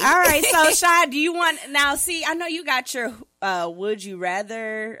 Anyway. All right. So, Shy, do you want now? See, I know you got your would you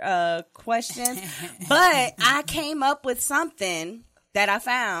rather questions, but I came up with something that I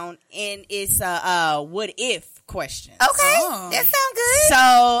found, and it's a what if question. Okay, that sounds good.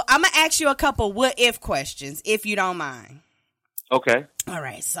 So I'm gonna ask you a couple what if questions, if you don't mind. Okay. All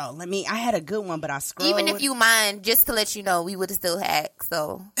right. So I had a good one, but I scrolled. Even if you mind, just to let you know, we would have still had.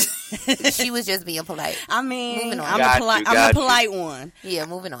 So she was just being polite. I mean, moving on. I'm the polite one. Yeah,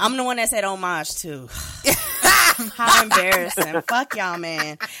 moving on. I'm the one that said homage too. How embarrassing! Fuck y'all,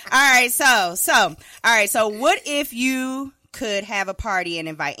 man. All right. So what if you could have a party and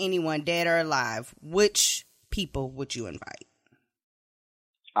invite anyone, dead or alive? Which people would you invite?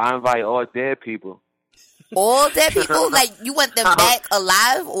 I invite all dead people. All dead people? Like, you want them back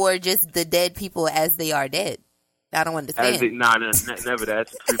alive, or just the dead people as they are dead? I don't understand. Never.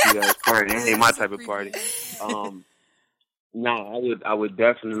 That's a creepy ass party. That ain't my type of party. No, I would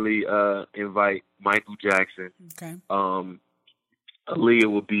definitely invite Michael Jackson. Okay. Aaliyah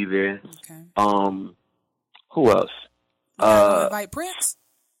will be there. Okay. Who else? Invite Prince.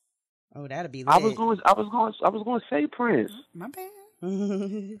 Oh, that'd be lit. I was going to say Prince. My bad.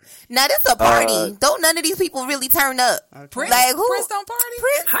 Now this a party. Don't none of these people really turn up. Prince, like who? Prince don't party.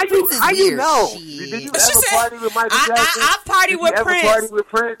 Prince How is you weird. know? Shit. Did you ever party with Michael Jackson? I've partied with Prince. Party with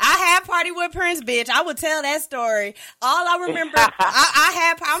Prince? I have partied with Prince, bitch. I would tell that story. All I remember,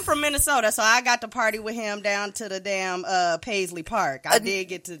 I'm from Minnesota, so I got to party with him down to the damn Paisley Park. I did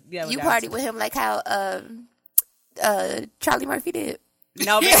get to. You party with him like how Charlie Murphy did.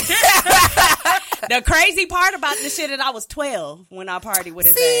 No, the crazy part about this shit is I was 12 when I partied with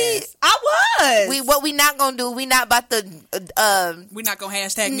his ass. I was. What we not gonna do? We not about to. We not gonna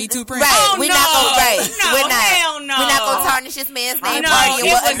hashtag Me Too Prince. Right. Oh, we no. not gonna. Right. No, we're not. hell no. We're not gonna tarnish this man's name. No, Party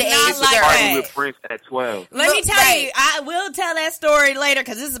it was underage not like girl. that. Party with Prince at 12. Let me tell you, I will tell that story later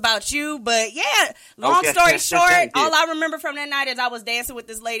because this is about you. But yeah, long story short, all I remember from that night is I was dancing with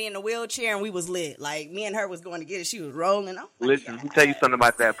this lady in a wheelchair and we was lit. Like me and her was going to get it. She was rolling. Listen, let me tell you something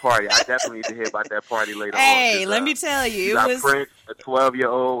about that party. I definitely need to hear about that party later on. Hey, let me tell you, it was Prince, a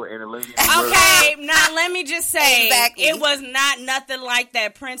 12-year-old, and a lady. Okay, now let me just say, exactly. It was not nothing like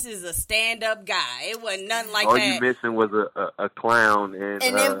that. Prince is a stand-up guy. It wasn't nothing like all that. All you missing was a clown, and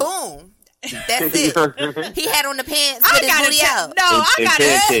then boom. That's it. He had on the pants with his booty out. No, I gotta.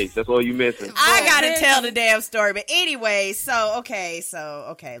 Pancakes. That's all you missing. I gotta tell the damn story. But anyway, okay.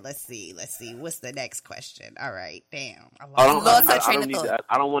 Let's see. What's the next question? All right, damn. I don't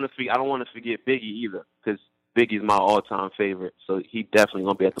want to forget Biggie either, because Biggie's my all-time favorite. So he definitely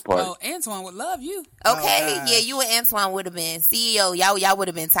gonna be at the party. Oh, Antoine would love you. Okay, yeah, you and Antoine would have been CEO. Y'all would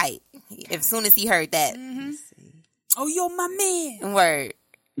have been tight as soon as he heard that. Mm-hmm. Oh, you're my man. Word.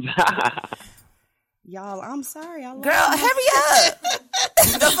 Y'all, I'm sorry. Girl, hurry up.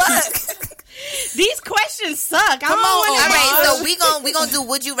 The fuck? These questions suck. Come on. All right, so we gonna do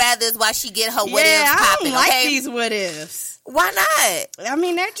would you rather's while she get her what ifs popping. I don't like these what ifs. Why not? I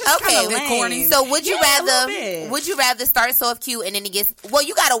mean, they're just okay. kind of corny. So would you rather start so cute and then he gets? Well,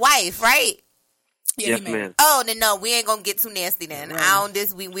 you got a wife, right? Yeah, yes, ma'am. Oh, then no, we ain't gonna get too nasty then. Right. I don't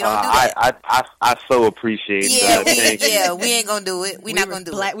we don't do that. I so appreciate that. We ain't gonna do it. We're not gonna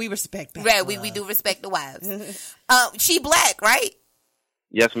do it. We respect that. Right, we do respect the wives. She black, right?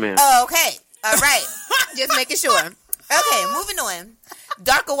 Yes, ma'am. Oh, okay. All right. Just making sure. Okay, moving on.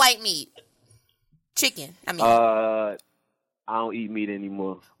 Dark or white meat? Chicken. I mean. I don't eat meat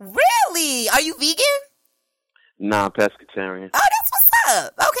anymore. Really? Are you vegan? Nah, I'm pescatarian. Oh, that's what's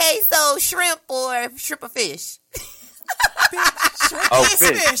up. Okay, so shrimp or fish? Shrimp is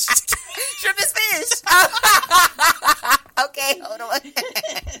fish. Shrimp is fish. Okay, hold on.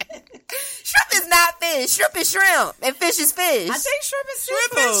 Shrimp is not fish. Shrimp is shrimp, and fish is fish. I think shrimp is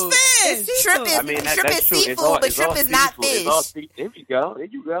seafood. Shrimp is seafood, but shrimp is not fish. There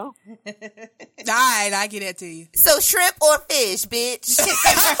you go. All right, I get that to you. So shrimp or fish, bitch?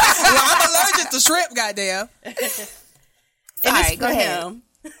 Well, I'm allergic to shrimp, goddamn. All right, go ahead.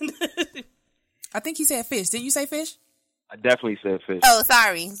 I think he said fish. Didn't you say fish? I definitely said fish. Oh,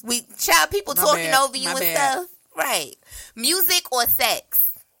 sorry. People My talking bad. over you My and bad. stuff. Right. Music or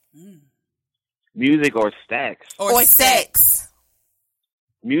sex? Music or sex? Or sex.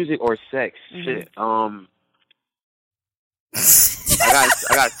 Music or sex? Mm-hmm. Shit. I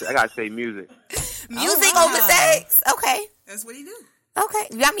gotta say music. Music over sex? Okay. That's what he do. Okay.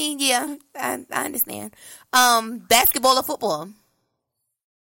 I mean, yeah, I understand. Basketball or football?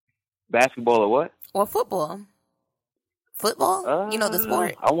 Basketball or what? Or football? Football? You know the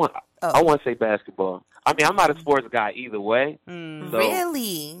sport. I want to say basketball. I mean, I'm not a sports guy either way. So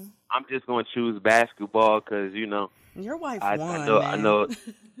Really? I'm just going to choose basketball because, you know. Your wife I won, know.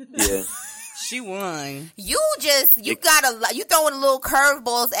 Yeah. She won. You throwing little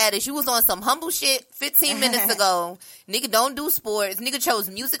curveballs at us. You was on some humble shit 15 minutes ago. Nigga don't do sports. Nigga chose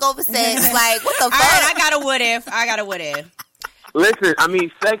music over sex. Like, what the fuck? All right, I got a what if. Listen, I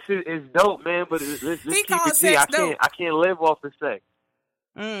mean, sex is dope, man, but let's keep it G. I can't live off of sex.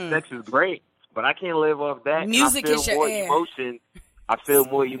 Sex is great, but I can't live off that. Music is your air. I feel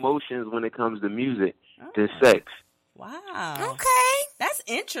more emotions when it comes to music than sex. Wow. Okay. That's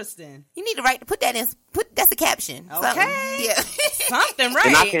interesting. You need to put that in. That's a caption. Okay. Something. Yeah. Something,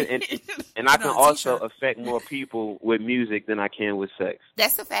 right. And I can also affect more people with music than I can with sex.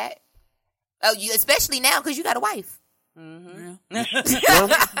 That's a fact. Oh, you especially now because you got a wife. Mm-hmm. Yeah. So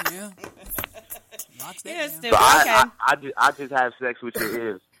I just have sex with your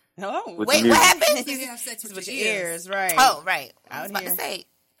ears. Oh, wait, what happened? You have sex with your ears, right? Oh, right. I was about to say.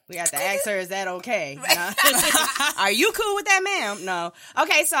 We got to ask her, is that okay? No. Are you cool with that, ma'am? No.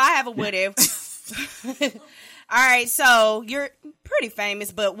 Okay, so I have a what if. All right, so you're pretty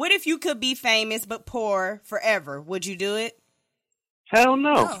famous, but what if you could be famous but poor forever? Would you do it? Hell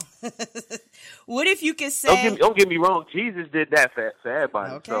no. What if you could say... Don't get me wrong. Jesus did that for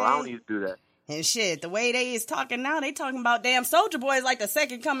everybody, so I don't need to do that. And shit, the way they is talking now, they talking about damn Soulja Boy is like the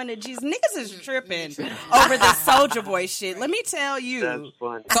second coming of Jesus. Niggas is tripping over the Soulja Boy shit. Let me tell you. That's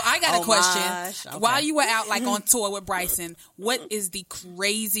funny. So I got a question. Okay. While you were out like on tour with Bryson, what is the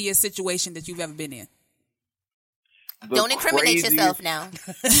craziest situation that you've ever been in? Don't incriminate yourself now.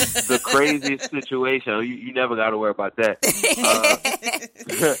 The craziest situation. You never got to worry about that.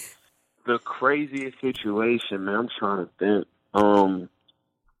 The craziest situation, man. I'm trying to think.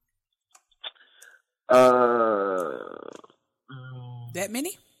 That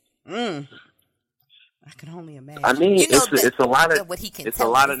many? I can only imagine. I mean, it's a lot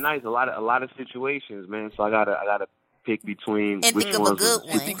of nights, a lot of situations, man. So I gotta pick between and which think of ones a good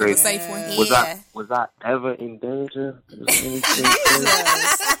one. Think of a safe one. Was I ever in danger? Let me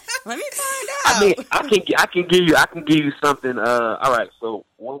find out. I mean, I can give you something. All right. So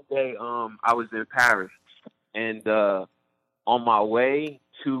one day, I was in Paris, and on my way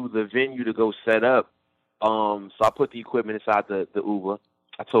to the venue to go set up, so I put the equipment inside the Uber.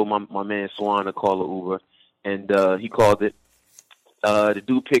 I told my man Swan to call the Uber, and he called it. The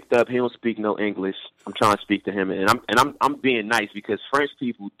dude picked up. He don't speak no English. I'm trying to speak to him, and I'm being nice because French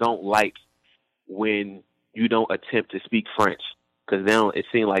people don't like when you don't attempt to speak French because it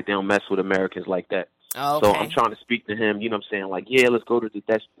seems like they don't mess with Americans like that. Okay. So I'm trying to speak to him. You know what I'm saying? Like, yeah, let's go to the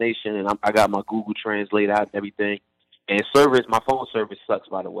destination, and I got my Google Translate out and everything. And my phone service sucks,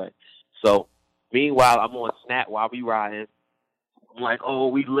 by the way. So meanwhile, I'm on Snap while we riding. I'm like, oh,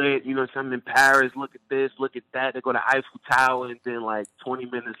 we lit, you know, something in Paris, look at this, look at that. They go to Eiffel Tower, and then like 20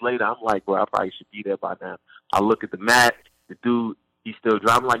 minutes later, I'm like, bro, I probably should be there by now. I look at the map, the dude, he's still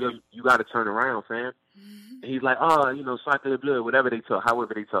driving. I'm like, yo, you got to turn around, fam. And he's like, oh, you know, sacre bleu, whatever they talk,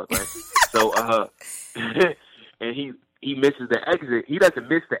 however they talk, right? So, and he misses the exit. He doesn't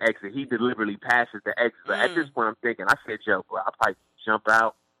miss the exit. He deliberately passes the exit. So at this point, I'm thinking, I said, yo, bro, I'll probably jump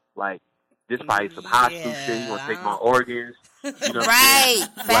out. Like, this probably some hospital shit. He's going to take my organs. You know what I'm saying?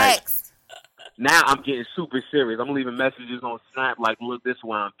 Facts. Now I'm getting super serious. I'm leaving messages on Snap like, look, this is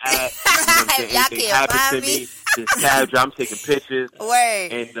where I'm at. You know what I'm saying? Y'all Anything can't happens find to me. just capture. I'm taking pictures.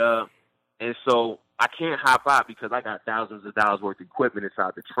 Word. And so I can't hop out because I got thousands of dollars worth of equipment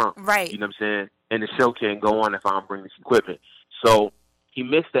inside the trunk. Right. You know what I'm saying? And the show can't go on if I don't bring this equipment. So he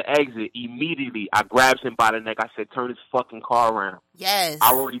missed the exit. Immediately, I grabbed him by the neck. I said, turn his fucking car around. Yes.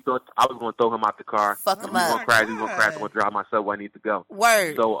 I already thought I was going to throw him out the car. Fuck him He's up. going to crash. I'm going to drive myself where I need to go.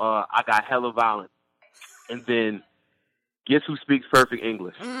 Word. So I got hella violent. And then, guess who speaks perfect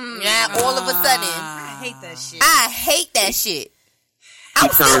English? Yeah, all of a sudden. I hate that shit. I hate that shit. He I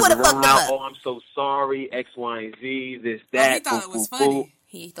still turns would have fucked him around, up. oh, I'm so sorry, X, Y, and Z, this, that. he thought it was boo, funny. boo.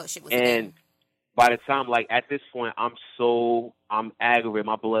 He thought shit was And by the time, like, at this point, I'm aggravated.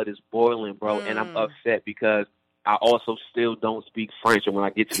 My blood is boiling, bro. And I'm upset because I also still don't speak French. And when I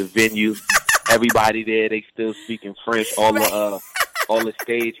get to the venue, everybody there, they still speaking French. All the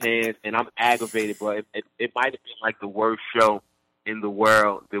stage hands. And I'm aggravated, bro. It might have been, like, the worst show in the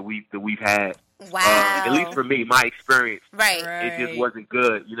world that we've had. Wow. At least for me, my experience. Right. It just wasn't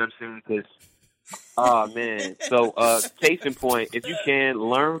good. You know what I'm saying? Because, oh, man. So, case in point, if you can,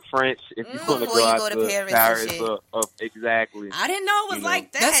 learn French if you want to go out to Paris. Exactly. I didn't know it was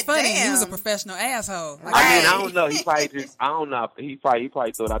like that. That's funny. Damn. He was a professional asshole. I mean, I don't know. He probably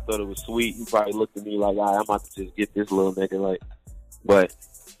thought I thought it was sweet. He probably looked at me like, all right, I'm about to just get this little nigga. Like, but,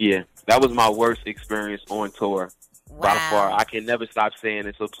 yeah, that was my worst experience on tour. By far. I can never stop saying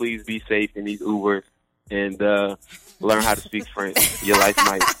it, so please be safe in these Ubers and learn how to speak French. Your life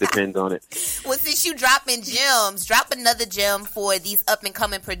might depend on it. Well, since you dropping gems, drop another gem for these up and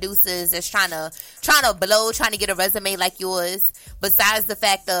coming producers that's trying to blow, trying to get a resume like yours. Besides the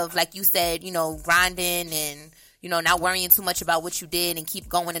fact of, like you said, you know, grinding and, you know, not worrying too much about what you did and keep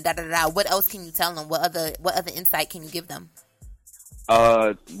going and da-da-da-da. What else can you tell them? What other insight can you give them?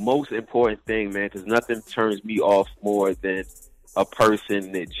 Most important thing, man, because nothing turns me off more than a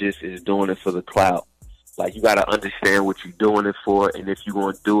person that just is doing it for the clout. Like, you got to understand what you're doing it for, and if you're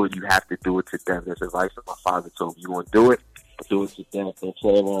going to do it, you have to do it to death. That's advice that my father told me. You want to do it to death. Don't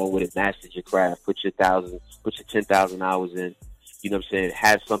play around with it. Master your craft. Put your 10,000 hours in. You know what I'm saying?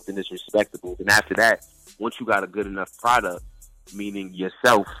 Have something that's respectable. And after that, once you got a good enough product, meaning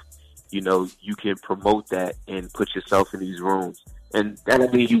yourself, you know, you can promote that and put yourself in these rooms. And that'll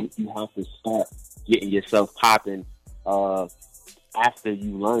mean you have to start getting yourself popping after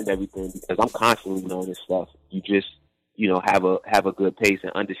you learned everything, because I'm constantly learning stuff. You just, you know, have a good pace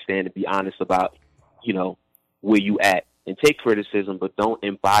and understand and be honest about, you know, where you at. And take criticism, but don't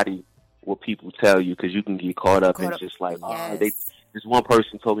embody what people tell you, because you can get caught up in just like, oh, this one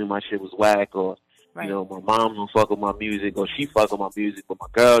person told me my shit was whack, or, you know, my mom don't fuck with my music, or she fuck with my music, but my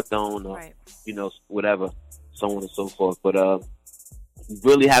girls don't, or, you know, whatever, so on and so forth. But, you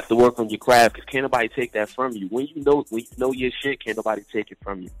really have to work on your craft, because can't nobody take that from you. When you know your shit, can't nobody take it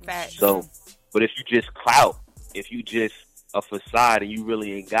from you. So, but if you just clout, if you just a facade and you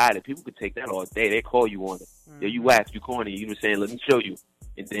really ain't got it, people could take that all day. They call you on it. Yeah, you whack, you corny. You know what I'm saying? Let me show you.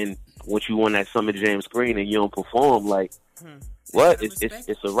 And then once you on that Summer Jam screen and you don't perform, like, what?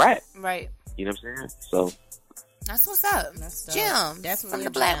 It's a wrap. Right. You know what I'm saying? So. That's what's up. Jim. Definitely from a the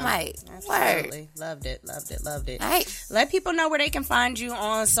Black gem. Mic. Absolutely. Word. Loved it. All right. Let people know where they can find you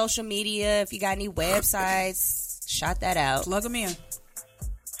on social media. If you got any websites, shout that out. Plug them in.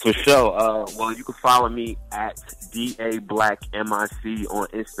 For sure. Well, you can follow me at DABlackMIC on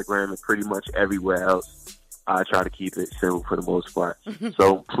Instagram and pretty much everywhere else. I try to keep it simple for the most part.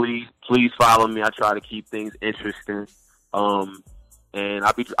 So please follow me. I try to keep things interesting. And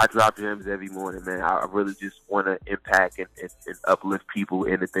I drop gems every morning, man. I really just want to impact and uplift people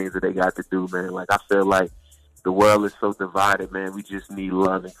in the things that they got to do, man. Like, I feel like the world is so divided, man. We just need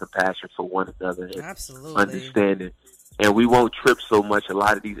love and compassion for one another. And understanding. And we won't trip so much. A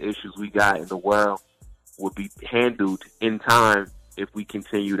lot of these issues we got in the world will be handled in time if we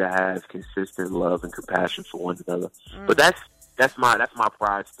continue to have consistent love and compassion for one another. But that's my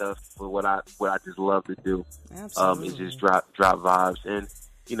pride stuff for what I just love to do. Is just drop vibes. And,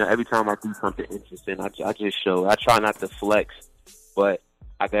 you know, every time I do something interesting, I just show. I try not to flex, but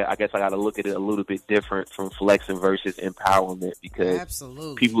I guess I got to look at it a little bit different from flexing versus empowerment, because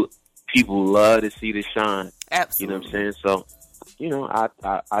people love to see the shine. Absolutely. You know what I'm saying? So, you know,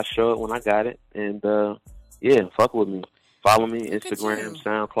 I show it when I got it, and yeah, fuck with me. Follow me, Instagram,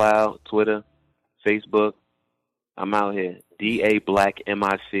 SoundCloud, Twitter, Facebook. I'm out here.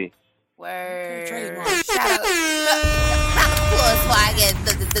 DABlackMIC. Word. Shout out. Round of applause for, I guess,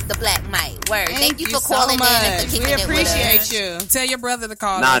 the Black Mike. Word. Thank you for calling in and for kicking it with us. We appreciate you. Tell your brother to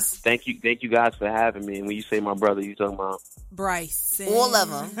call Nah, us. thank you guys for having me. And when you say my brother, you talking about Bryce. All of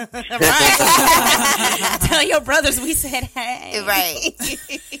them. Tell your brothers we said hey. Right.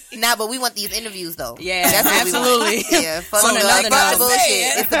 Nah, but we want these interviews though. Yeah, that's what absolutely. we want. Yeah, fuck On another the note.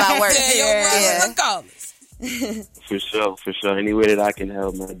 bullshit. It's about work. Tell your brother to call us. For sure. Any way that I can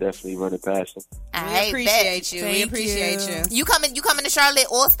help, man, definitely run it past them. I appreciate you. Thank We appreciate you. You coming to Charlotte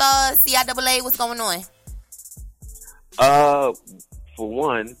All-Stars, CIAA? What's going on? For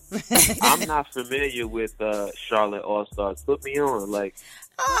one, I'm not familiar with Charlotte All-Stars. Put me on, like.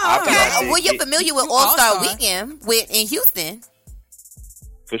 Okay. Well, you're familiar with All-Star Weekend in Houston.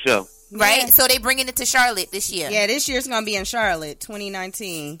 For sure. Right? Yeah. So they bringing it to Charlotte this year. Yeah, this year's going to be in Charlotte,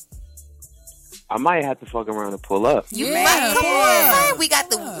 2019. I might have to fuck around and pull up. You might. Come on. We got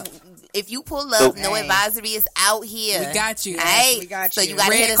if you pull up, No Advisory is out here. We got you. Right? We got so you. you got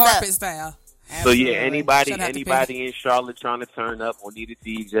to hit Red us carpet up. style. So yeah, anybody in Charlotte trying to turn up or need a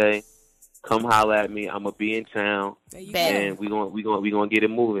DJ, come holler at me. I'm gonna be in town, and we gonna get it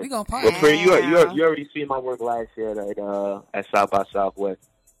moving. We gonna party. Well, Priya, you already seen my work last year at South by Southwest.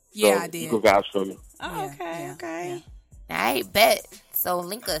 Yeah, so I did. You can vouch for me. Oh, okay. All right, bet. So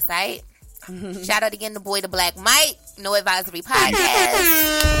link us, right? Shout out again to the Black Mike, No Advisory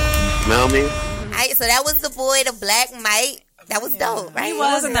Podcast. Smell me? Alright, so that was the Black Mike. That was dope, right? He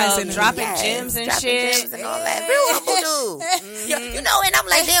was nice dropping gems and shit. Gems and all that. Real humble dude. You know, and I'm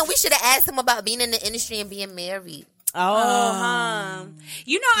like, damn, we should have asked him about being in the industry and being married. You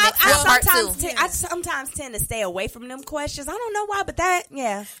know, I sometimes tend to stay away from them questions. I don't know why, but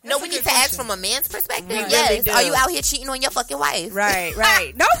No, we need to ask from a man's perspective. We Yes. really do. Are you out here cheating on your fucking wife? Right.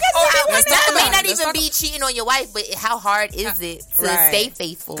 No, it may not even be cheating on your wife, but how hard is it to stay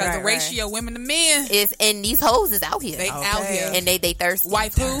faithful? Because the ratio of women to men is, and these hoes is out here. They out here. And they thirsty.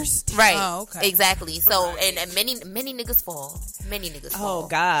 Wife who? Right. Oh, okay. Exactly. So, and many niggas fall. Many niggas fall. Oh,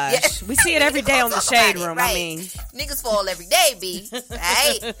 gosh. We see it every day on the Shade Room. Right. I mean, niggas fall every day, B.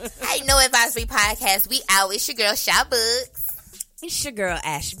 Right? Ain't No Advisory Podcast. We out. It's your girl, Shy Bugs. It's your girl,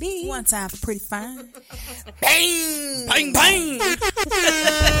 Ash B. One time for Pretty Fine. Bang! Bang, bang!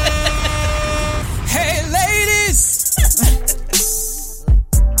 Hey, ladies!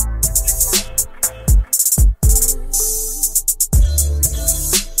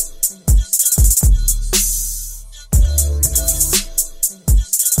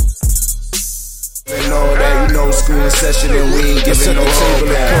 School in session and we ain't giving no table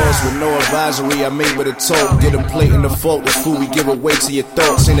of course with no advisory. I'm able to talk, get a plate in the fork, the food we give away to your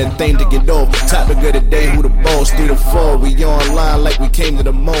thoughts. Ain't that thing to get off. Topic of the day, who the boss? 3 to 4, we online like we came to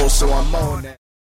the mall, so I'm on that.